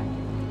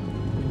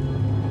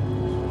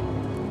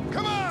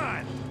 Come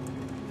on!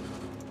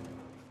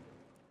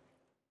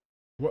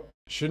 What?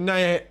 Shouldn't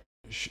I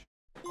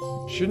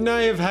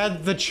have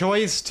had the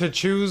choice to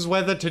choose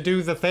whether to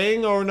do the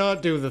thing or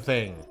not do the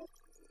thing?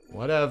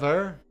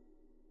 Whatever.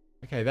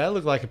 Okay, that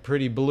looked like a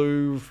pretty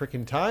blue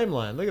freaking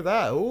timeline. Look at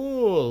that.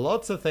 Ooh,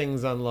 lots of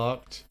things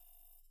unlocked.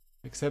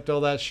 Except all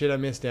that shit I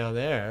missed down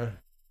there.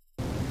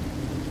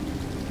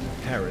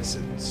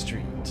 Harrison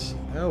Street.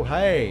 Oh,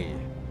 hey.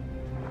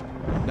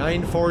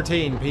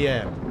 9:14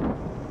 p.m.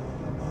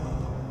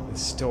 The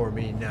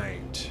stormy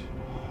night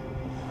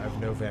of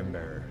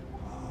November.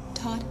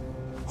 Todd?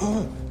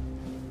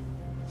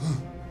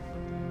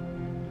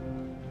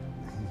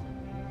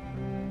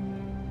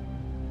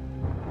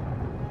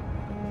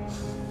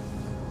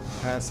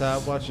 Pass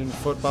out watching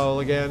football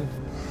again?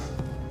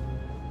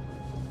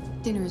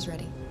 Dinner is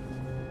ready.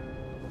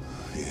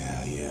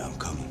 Yeah, I'm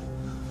coming.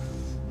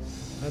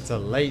 That's a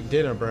late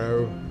dinner,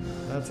 bro.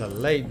 That's a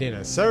late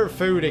dinner. Serve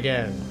food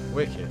again.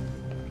 Wicked.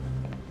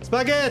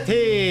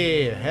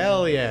 Spaghetti!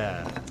 Hell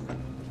yeah.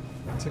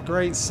 It's a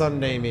great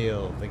Sunday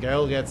meal. The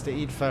girl gets to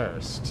eat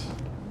first.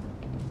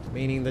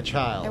 Meaning the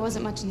child. There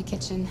wasn't much in the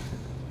kitchen.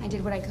 I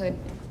did what I could.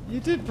 You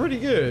did pretty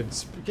good.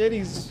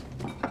 Spaghetti's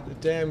a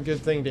damn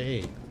good thing to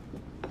eat.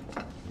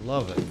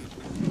 Love it.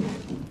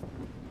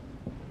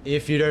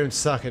 If you don't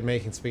suck at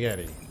making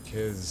spaghetti.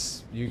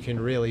 Because you can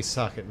really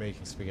suck at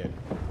making spaghetti.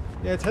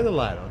 Yeah, turn the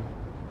light on.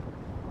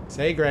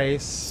 Say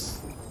grace.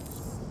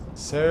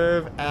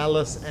 Serve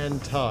Alice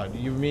and Todd.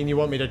 You mean you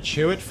want me to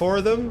chew it for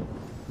them?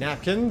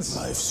 Napkins?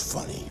 Life's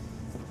funny.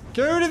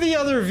 Go to the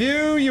other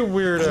view, you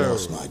weirdo. I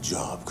lost my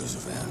job because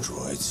of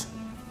androids.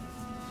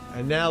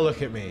 And now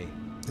look at me.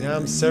 Now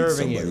I'm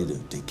serving somebody you.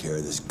 to take care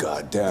of this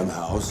goddamn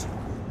house.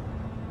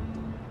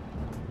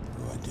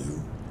 What do I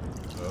do?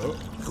 Oh.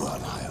 Go out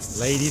and hire a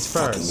Ladies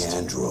fucking first.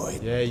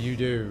 android. Yeah, you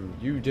do.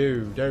 You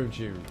do, don't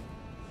you?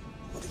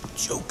 What a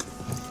joke.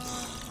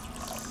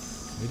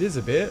 It is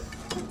a bit.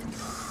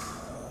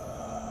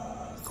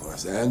 Of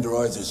course,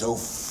 androids are so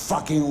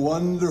fucking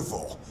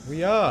wonderful.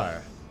 We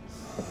are.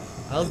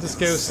 I'll just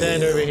go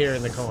stand over here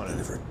in the corner.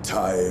 Never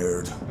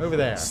tired. Over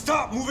there.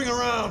 Stop moving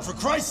around, for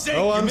Christ's sake!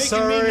 Oh, You're I'm making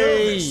sorry. me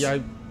nervous.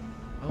 I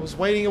was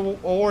waiting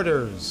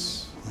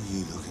orders. What are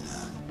you looking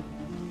at?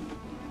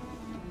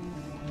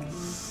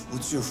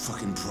 What's your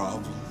fucking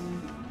problem?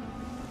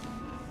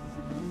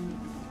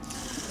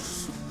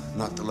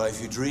 Not the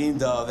life you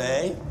dreamed of,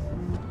 eh?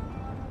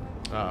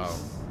 Uh-oh.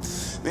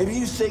 Maybe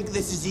you think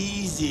this is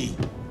easy.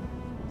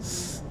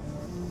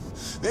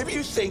 Maybe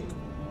you think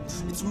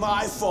it's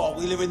my fault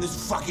we live in this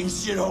fucking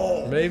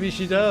shithole. Maybe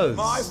she does.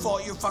 My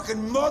fault your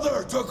fucking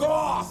mother took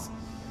off.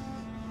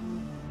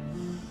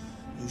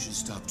 You should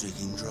stop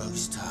taking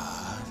drugs,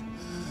 Todd.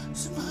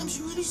 Sometimes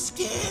you really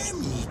scare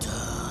me,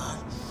 Todd.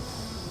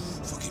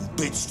 Fucking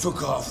bitch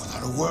took off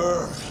without a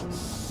word.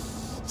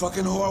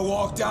 Fucking whore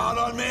walked out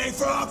on me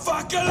for a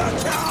fucking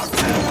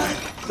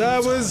accountant.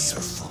 That was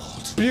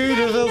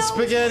beautiful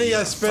spaghetti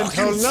I spent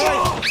all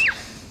night.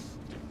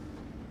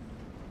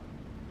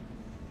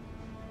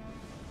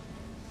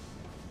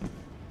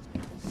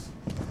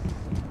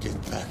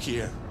 Get back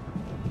here.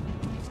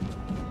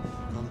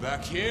 Come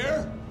back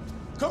here.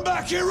 Come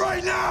back here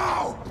right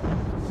now!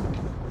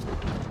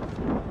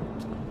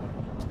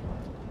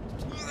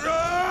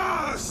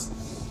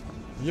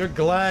 You're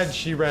glad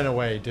she ran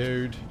away,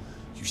 dude.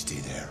 You stay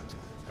there.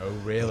 Oh,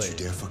 really? Don't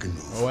you dare fucking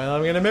move. Oh, well,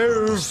 I'm gonna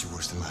move. I'll bust you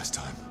worse than last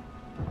time.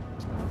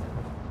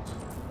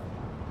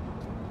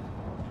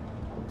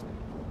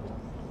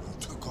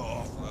 Took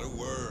off without a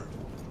word.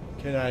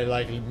 Can I,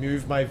 like,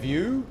 move my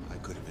view? I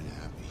could have been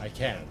happy. I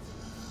can.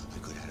 I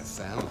could have had a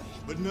family.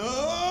 But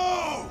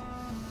no!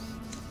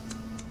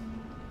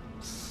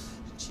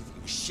 Didn't even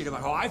give a shit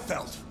about how I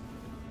felt.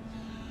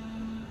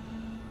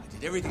 I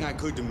did everything I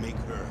could to make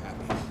her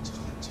happy.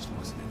 It just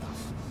wasn't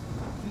enough.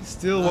 He's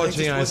still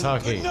watching ice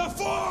hockey. Good enough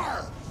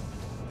for!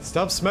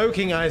 Stop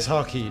smoking ice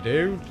hockey,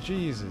 dude.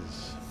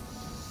 Jesus.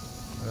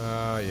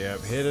 Oh,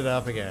 yep. Hit it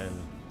up again.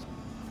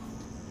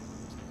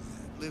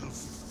 Little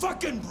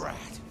fucking brat!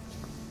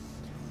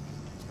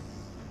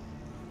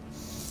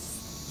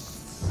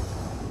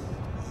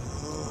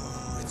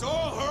 It's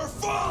all her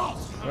fault!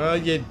 Well,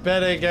 you'd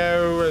better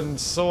go and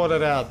sort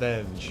it out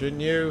then,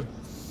 shouldn't you?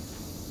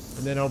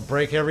 And then I'll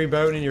break every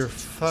bone in your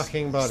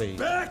fucking body.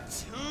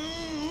 Respect!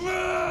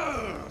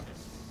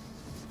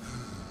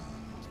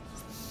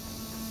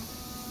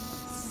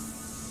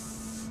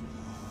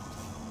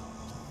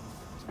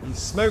 He's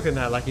smoking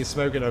that like he's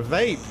smoking a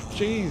vape.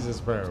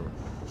 Jesus, bro.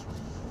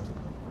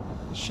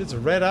 This shit's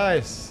red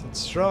ice. It's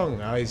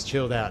strong. Oh, he's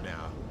chilled out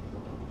now.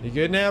 You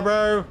good now,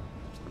 bro?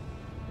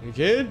 You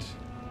good?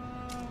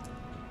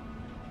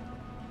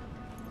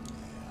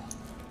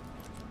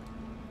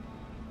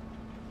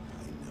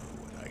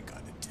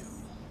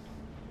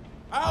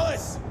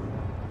 Alice!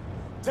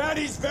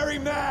 Daddy's very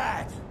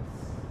mad.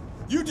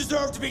 You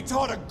deserve to be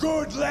taught a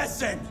good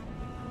lesson. A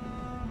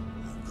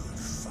good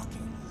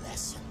fucking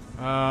lesson.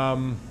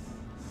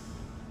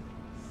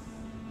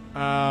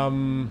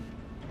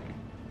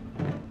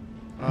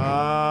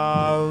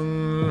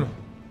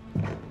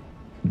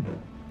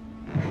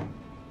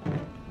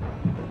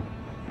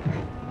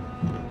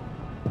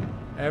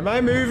 Am I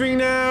moving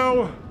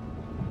now?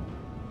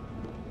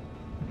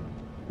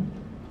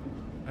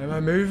 Am I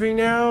moving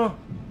now?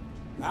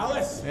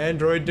 Alice!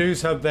 Android, do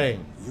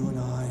something. You and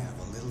I have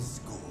a little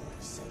score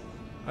to settle.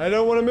 I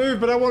don't want to move,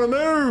 but I want to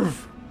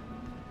move.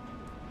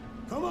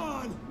 Come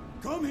on!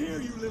 Come here,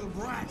 you little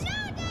brat!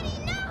 No,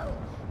 Daddy, no!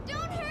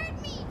 Don't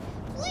hurt me!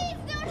 Please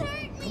don't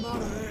hurt me! Come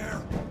out of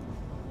there!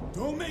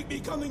 Don't make me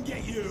come and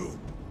get you!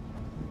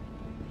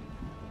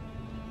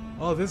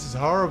 Oh, this is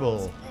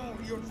horrible. It's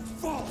all your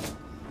fault!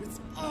 It's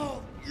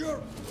all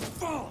your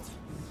fault!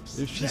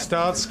 If she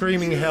starts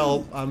screaming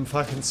help, I'm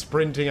fucking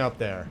sprinting up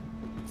there.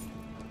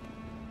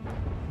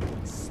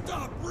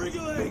 Stop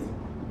wriggling!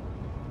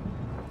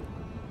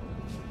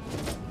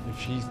 If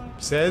she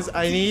says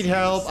I need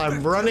help,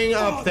 I'm running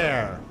up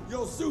there.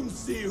 You'll soon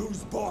see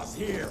who's boss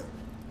here.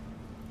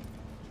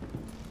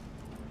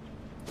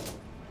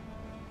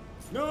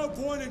 No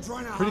point in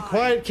trying to Pretty hide.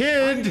 quiet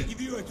kid. I'm gonna give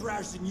you a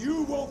thrashing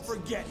you won't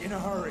forget in a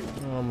hurry.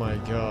 Oh my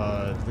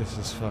god, this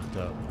is fucked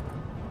up.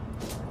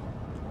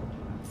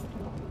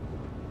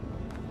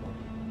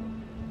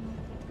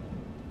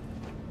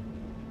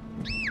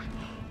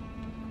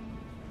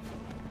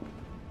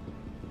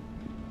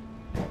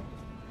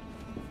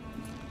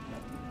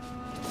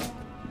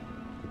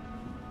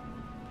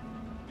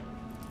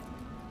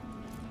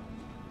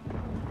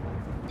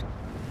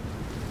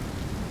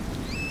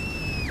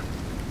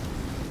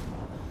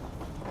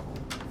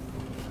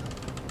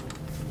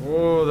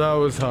 Oh, that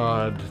was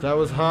hard. That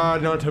was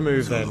hard not to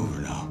move then.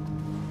 Over now.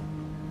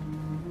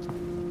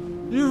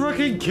 You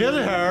fucking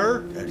killed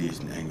her! Daddy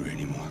isn't angry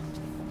anymore.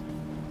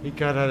 He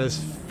got out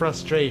his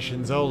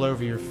frustrations all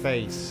over your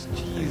face.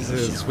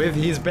 Jesus, with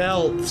his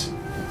belt,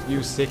 you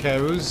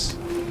sickos.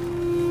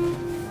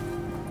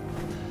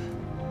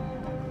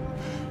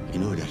 You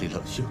know Daddy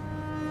loves you.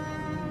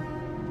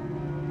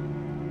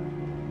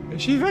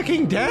 Is she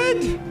fucking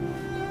dead?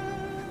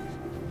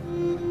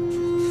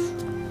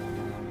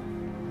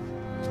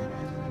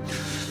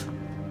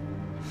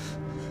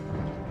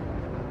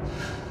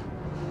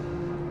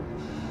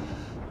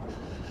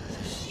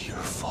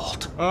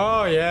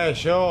 Oh, yeah,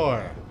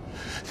 sure.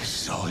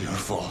 This is all your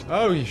fault.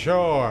 Oh,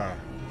 sure.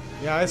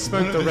 Yeah, I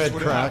smoked the red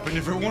crack.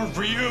 If it weren't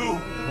for you.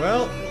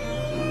 Well,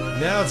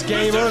 now it's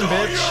game on,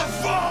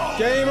 bitch.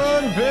 Game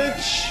on,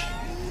 bitch.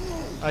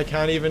 I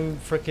can't even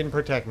frickin'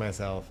 protect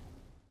myself.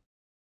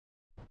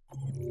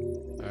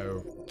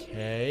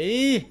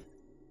 Okay.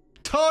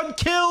 Todd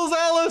kills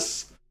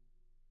Alice.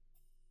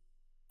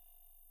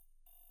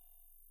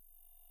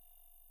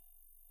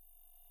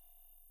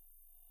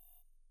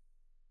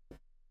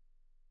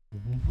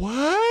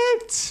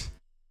 What?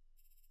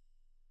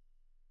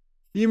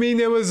 You mean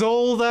there was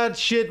all that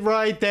shit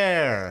right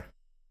there?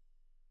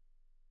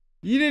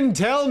 You didn't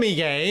tell me,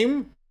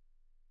 game.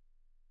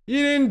 You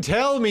didn't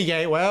tell me,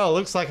 game. Well,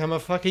 looks like I'm a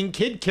fucking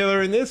kid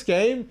killer in this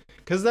game,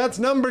 because that's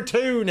number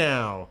 2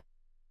 now.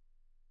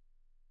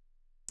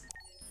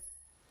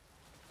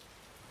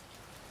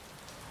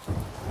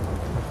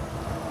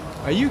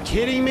 Are you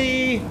kidding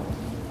me?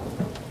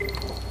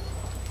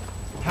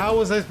 How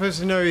was I supposed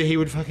to know he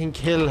would fucking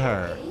kill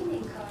her?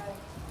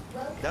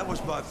 That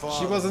was by far.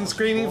 She wasn't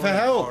screaming for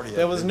help.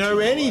 There was no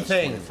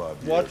anything.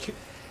 What?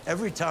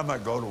 Every time I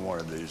go to one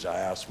of these, I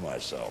ask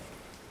myself,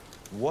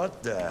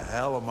 what the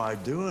hell am I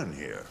doing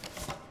here?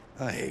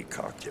 I hate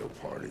cocktail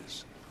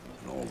parties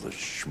and all the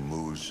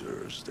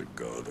schmoozers that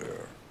go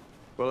there.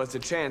 Well, it's a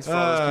chance for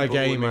all those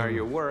people who admire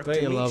your work to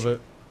They meet love you.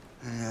 it.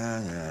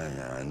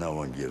 Yeah. No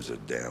one gives a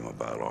damn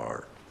about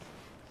art.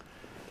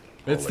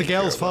 It's the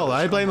girl's fault.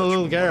 I blame the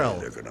little girl.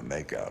 They're gonna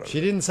make out of She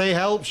it. didn't say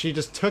help. She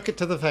just took it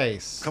to the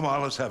face. Come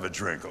on, let's have a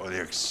drink. Oh,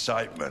 the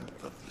excitement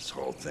of this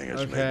whole thing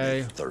has made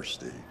Okay. me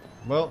thirsty.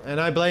 Well, and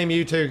I blame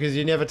you too, because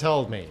you never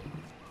told me.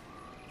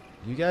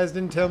 You guys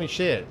didn't tell me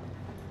shit.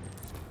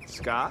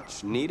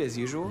 Scotch, neat as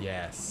usual.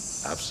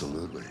 Yes.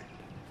 Absolutely.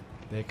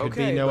 There could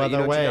Okay, be no but other you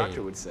know what way. your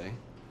doctor would say.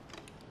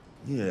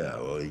 Yeah,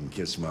 well, he can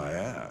kiss my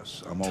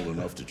ass. I'm old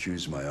enough to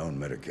choose my own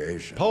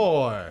medication.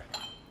 Poor.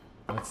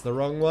 That's the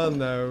wrong one,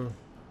 though.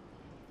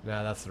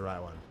 No, that's the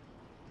right one.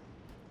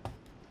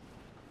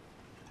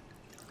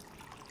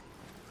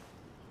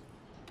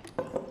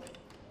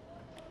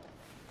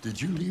 Did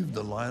you leave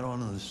the light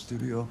on in the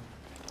studio?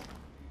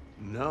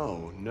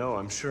 No,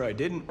 I'm sure I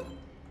didn't.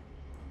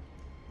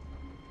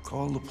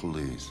 Call the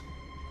police.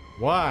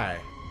 Why?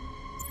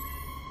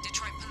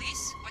 Detroit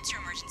Police, what's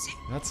your emergency?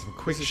 That's some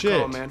quick This is shit.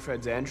 Carl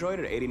Manfred's Android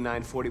at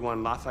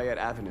 8941 Lafayette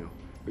Avenue.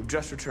 We've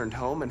just returned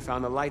home and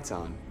found the lights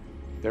on.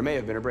 There may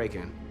have been a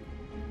break-in.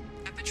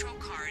 A patrol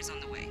car is on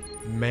the way.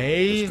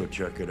 May? Let's go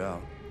check it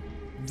out.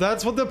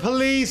 That's what the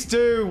police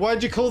do.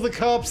 Why'd you call the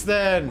cops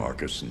then?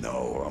 Marcus,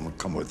 no. I'm gonna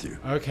come with you.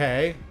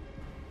 Okay.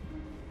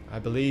 I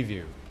believe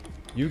you.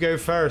 You go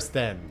first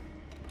then.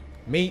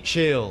 Meet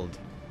Shield.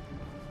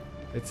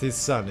 It's his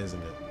son,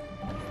 isn't it?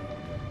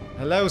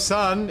 Hello,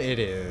 son. It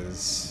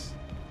is.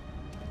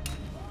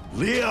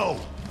 Leo!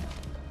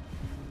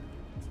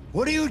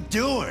 What are you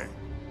doing?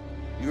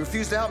 You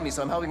refuse to help me,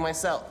 so I'm helping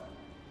myself.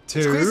 Two?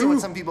 It's crazy when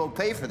some people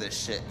pay for this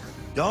shit.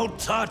 Don't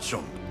touch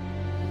him.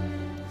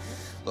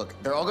 Look,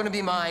 they're all gonna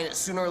be mine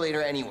sooner or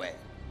later anyway.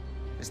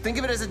 Just think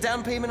of it as a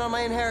down payment on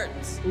my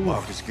inheritance.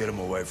 Marcus, get him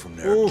away from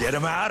there. Oof. Get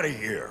him out of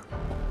here.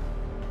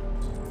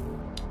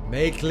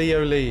 Make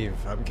Leo leave.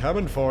 I'm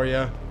coming for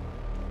you.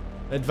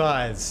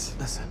 Advise.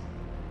 Listen,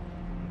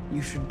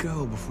 you should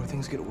go before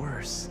things get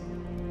worse.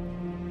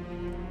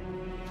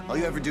 All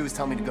you ever do is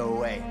tell me to go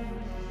away.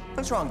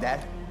 What's wrong,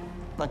 Dad?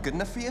 Not good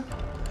enough for you?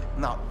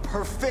 Not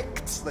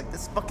perfect, like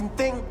this fucking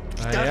thing?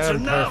 That's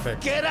enough.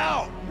 Perfect. Get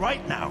out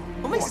right now.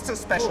 What makes it so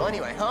special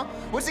anyway, huh?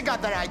 What's it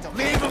got that I don't?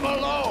 Leave him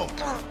alone.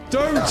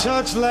 Don't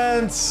touch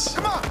Lance.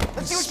 Come on,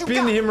 let's see what you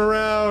Spin got. him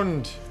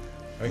around.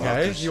 Okay,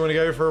 Marcus, you want to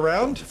go for a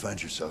round?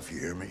 Defend yourself, you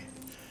hear me?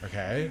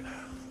 Okay.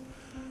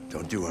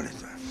 Don't do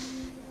anything.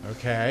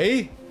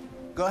 Okay.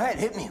 Go ahead,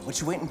 hit me. What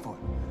you waiting for?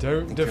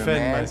 Don't Think you're a defend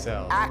man?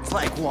 myself. Act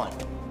like one.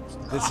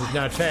 This is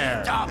not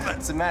fair. Stop it.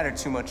 What's the matter?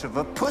 Too much of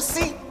a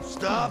pussy?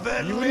 Stop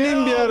it, You wouldn't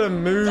even be able to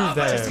move Stop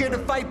it. You're there. scared to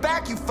fight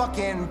back, you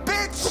fucking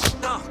bitch!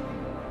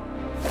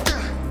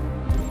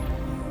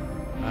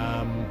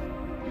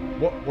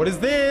 What is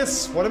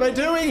this? What am I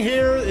doing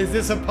here? Is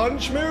this a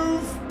punch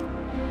move?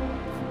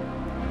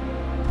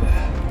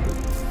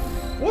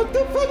 What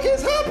the fuck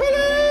is happening?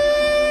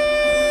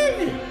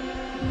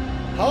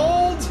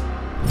 Hold.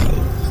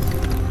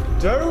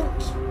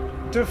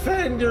 Don't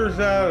defend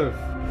yourself.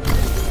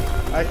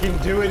 I can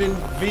do it in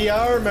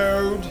VR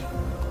mode.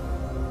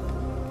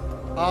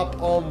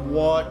 Up on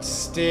what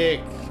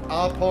stick?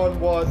 Up on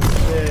what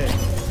stick?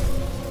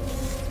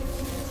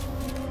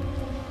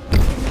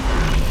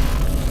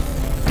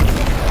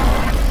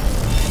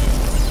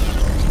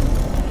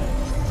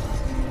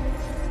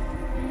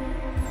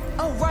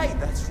 Oh, right,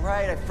 that's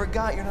right. I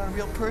forgot you're not a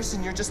real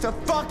person. You're just a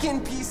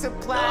fucking piece of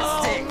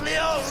plastic. Oh,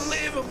 Leo,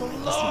 leave him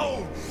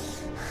alone.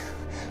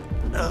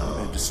 I'm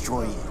gonna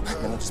destroy you.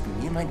 And it'll just be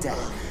me and my dad.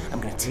 I'm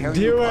gonna tear Do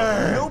you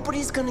apart. it.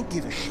 Nobody's gonna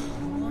give a shit. You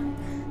know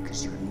why?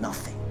 Because you're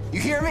nothing. You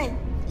hear me?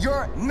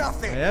 You're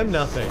nothing. I am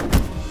nothing.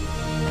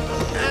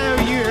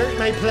 Ow, you hurt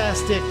my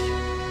plastic.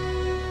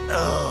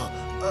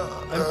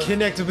 I'm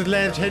connected with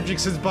Lance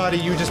Hendrickson's body.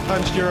 You just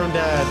punched your own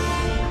dad.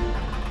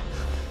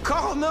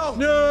 Carl, no!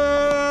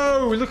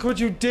 No! Look what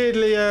you did,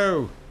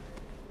 Leo.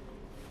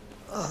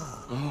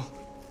 Oh,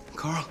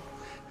 Carl.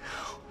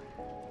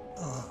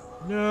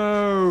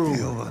 No.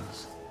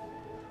 Humans.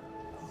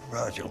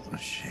 Fragile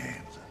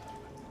machines.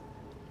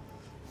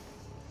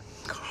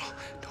 Carl,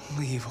 don't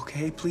leave,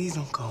 okay? Please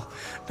don't go.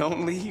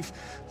 Don't leave.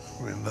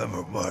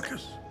 Remember,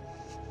 Marcus,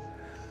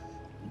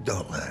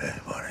 don't let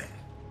anybody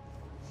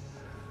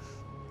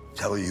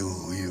tell you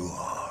who you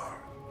are.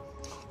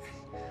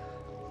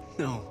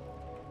 No.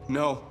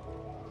 No.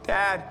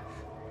 Dad.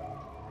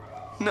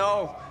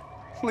 No.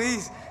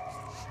 Please.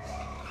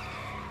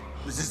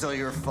 This is all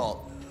your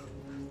fault.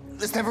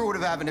 This never would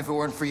have happened if it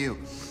weren't for you.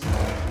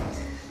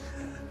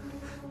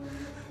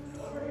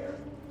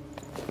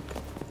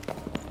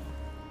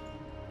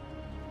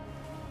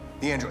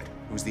 The android.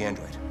 It was the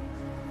android.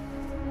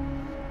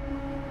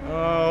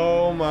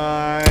 Oh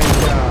my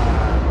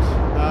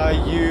god. Are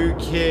you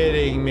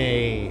kidding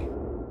me?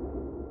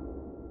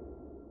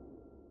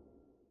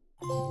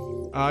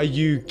 Are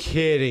you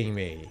kidding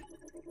me?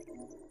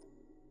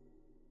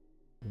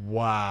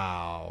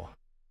 Wow.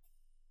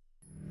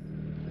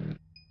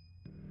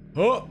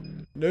 Oh,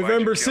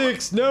 November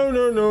 6th. No,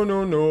 no, no,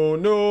 no, no,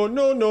 no,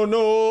 no, no,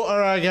 no. All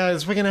right,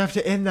 guys, we're gonna have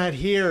to end that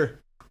here.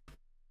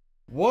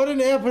 What an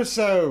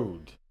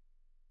episode.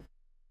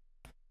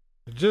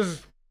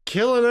 Just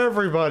killing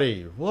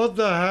everybody. What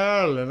the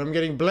hell? And I'm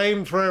getting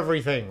blamed for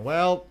everything.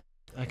 Well,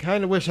 I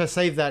kind of wish I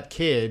saved that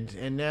kid,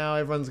 and now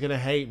everyone's gonna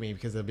hate me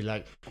because they'll be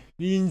like,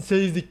 you didn't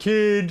save the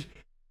kid.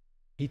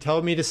 He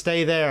told me to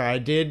stay there. I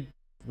did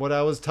what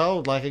I was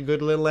told, like a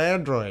good little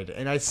android.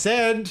 And I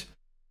said,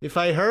 if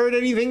I heard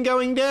anything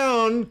going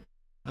down,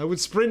 I would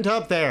sprint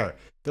up there.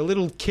 The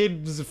little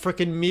kid was a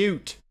freaking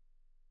mute.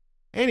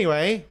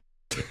 Anyway,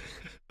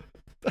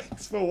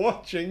 thanks for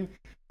watching.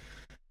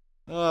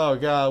 Oh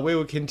god, we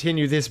will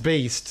continue this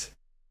beast.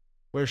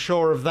 We're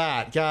sure of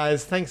that.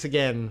 Guys, thanks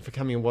again for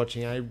coming and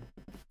watching. I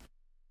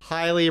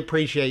highly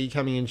appreciate you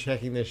coming and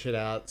checking this shit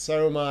out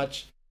so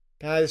much.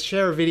 Guys,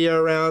 share a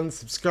video around,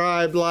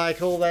 subscribe,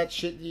 like, all that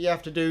shit you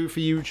have to do for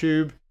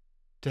YouTube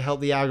to help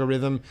the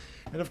algorithm.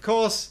 And of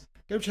course,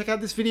 go check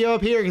out this video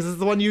up here because it's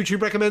the one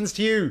YouTube recommends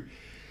to you.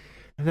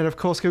 And then of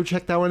course go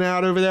check that one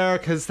out over there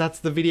because that's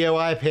the video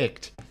I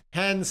picked.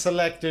 Hand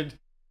selected.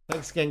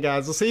 Thanks again,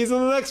 guys. We'll see you in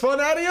the next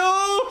one.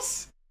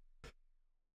 Adios!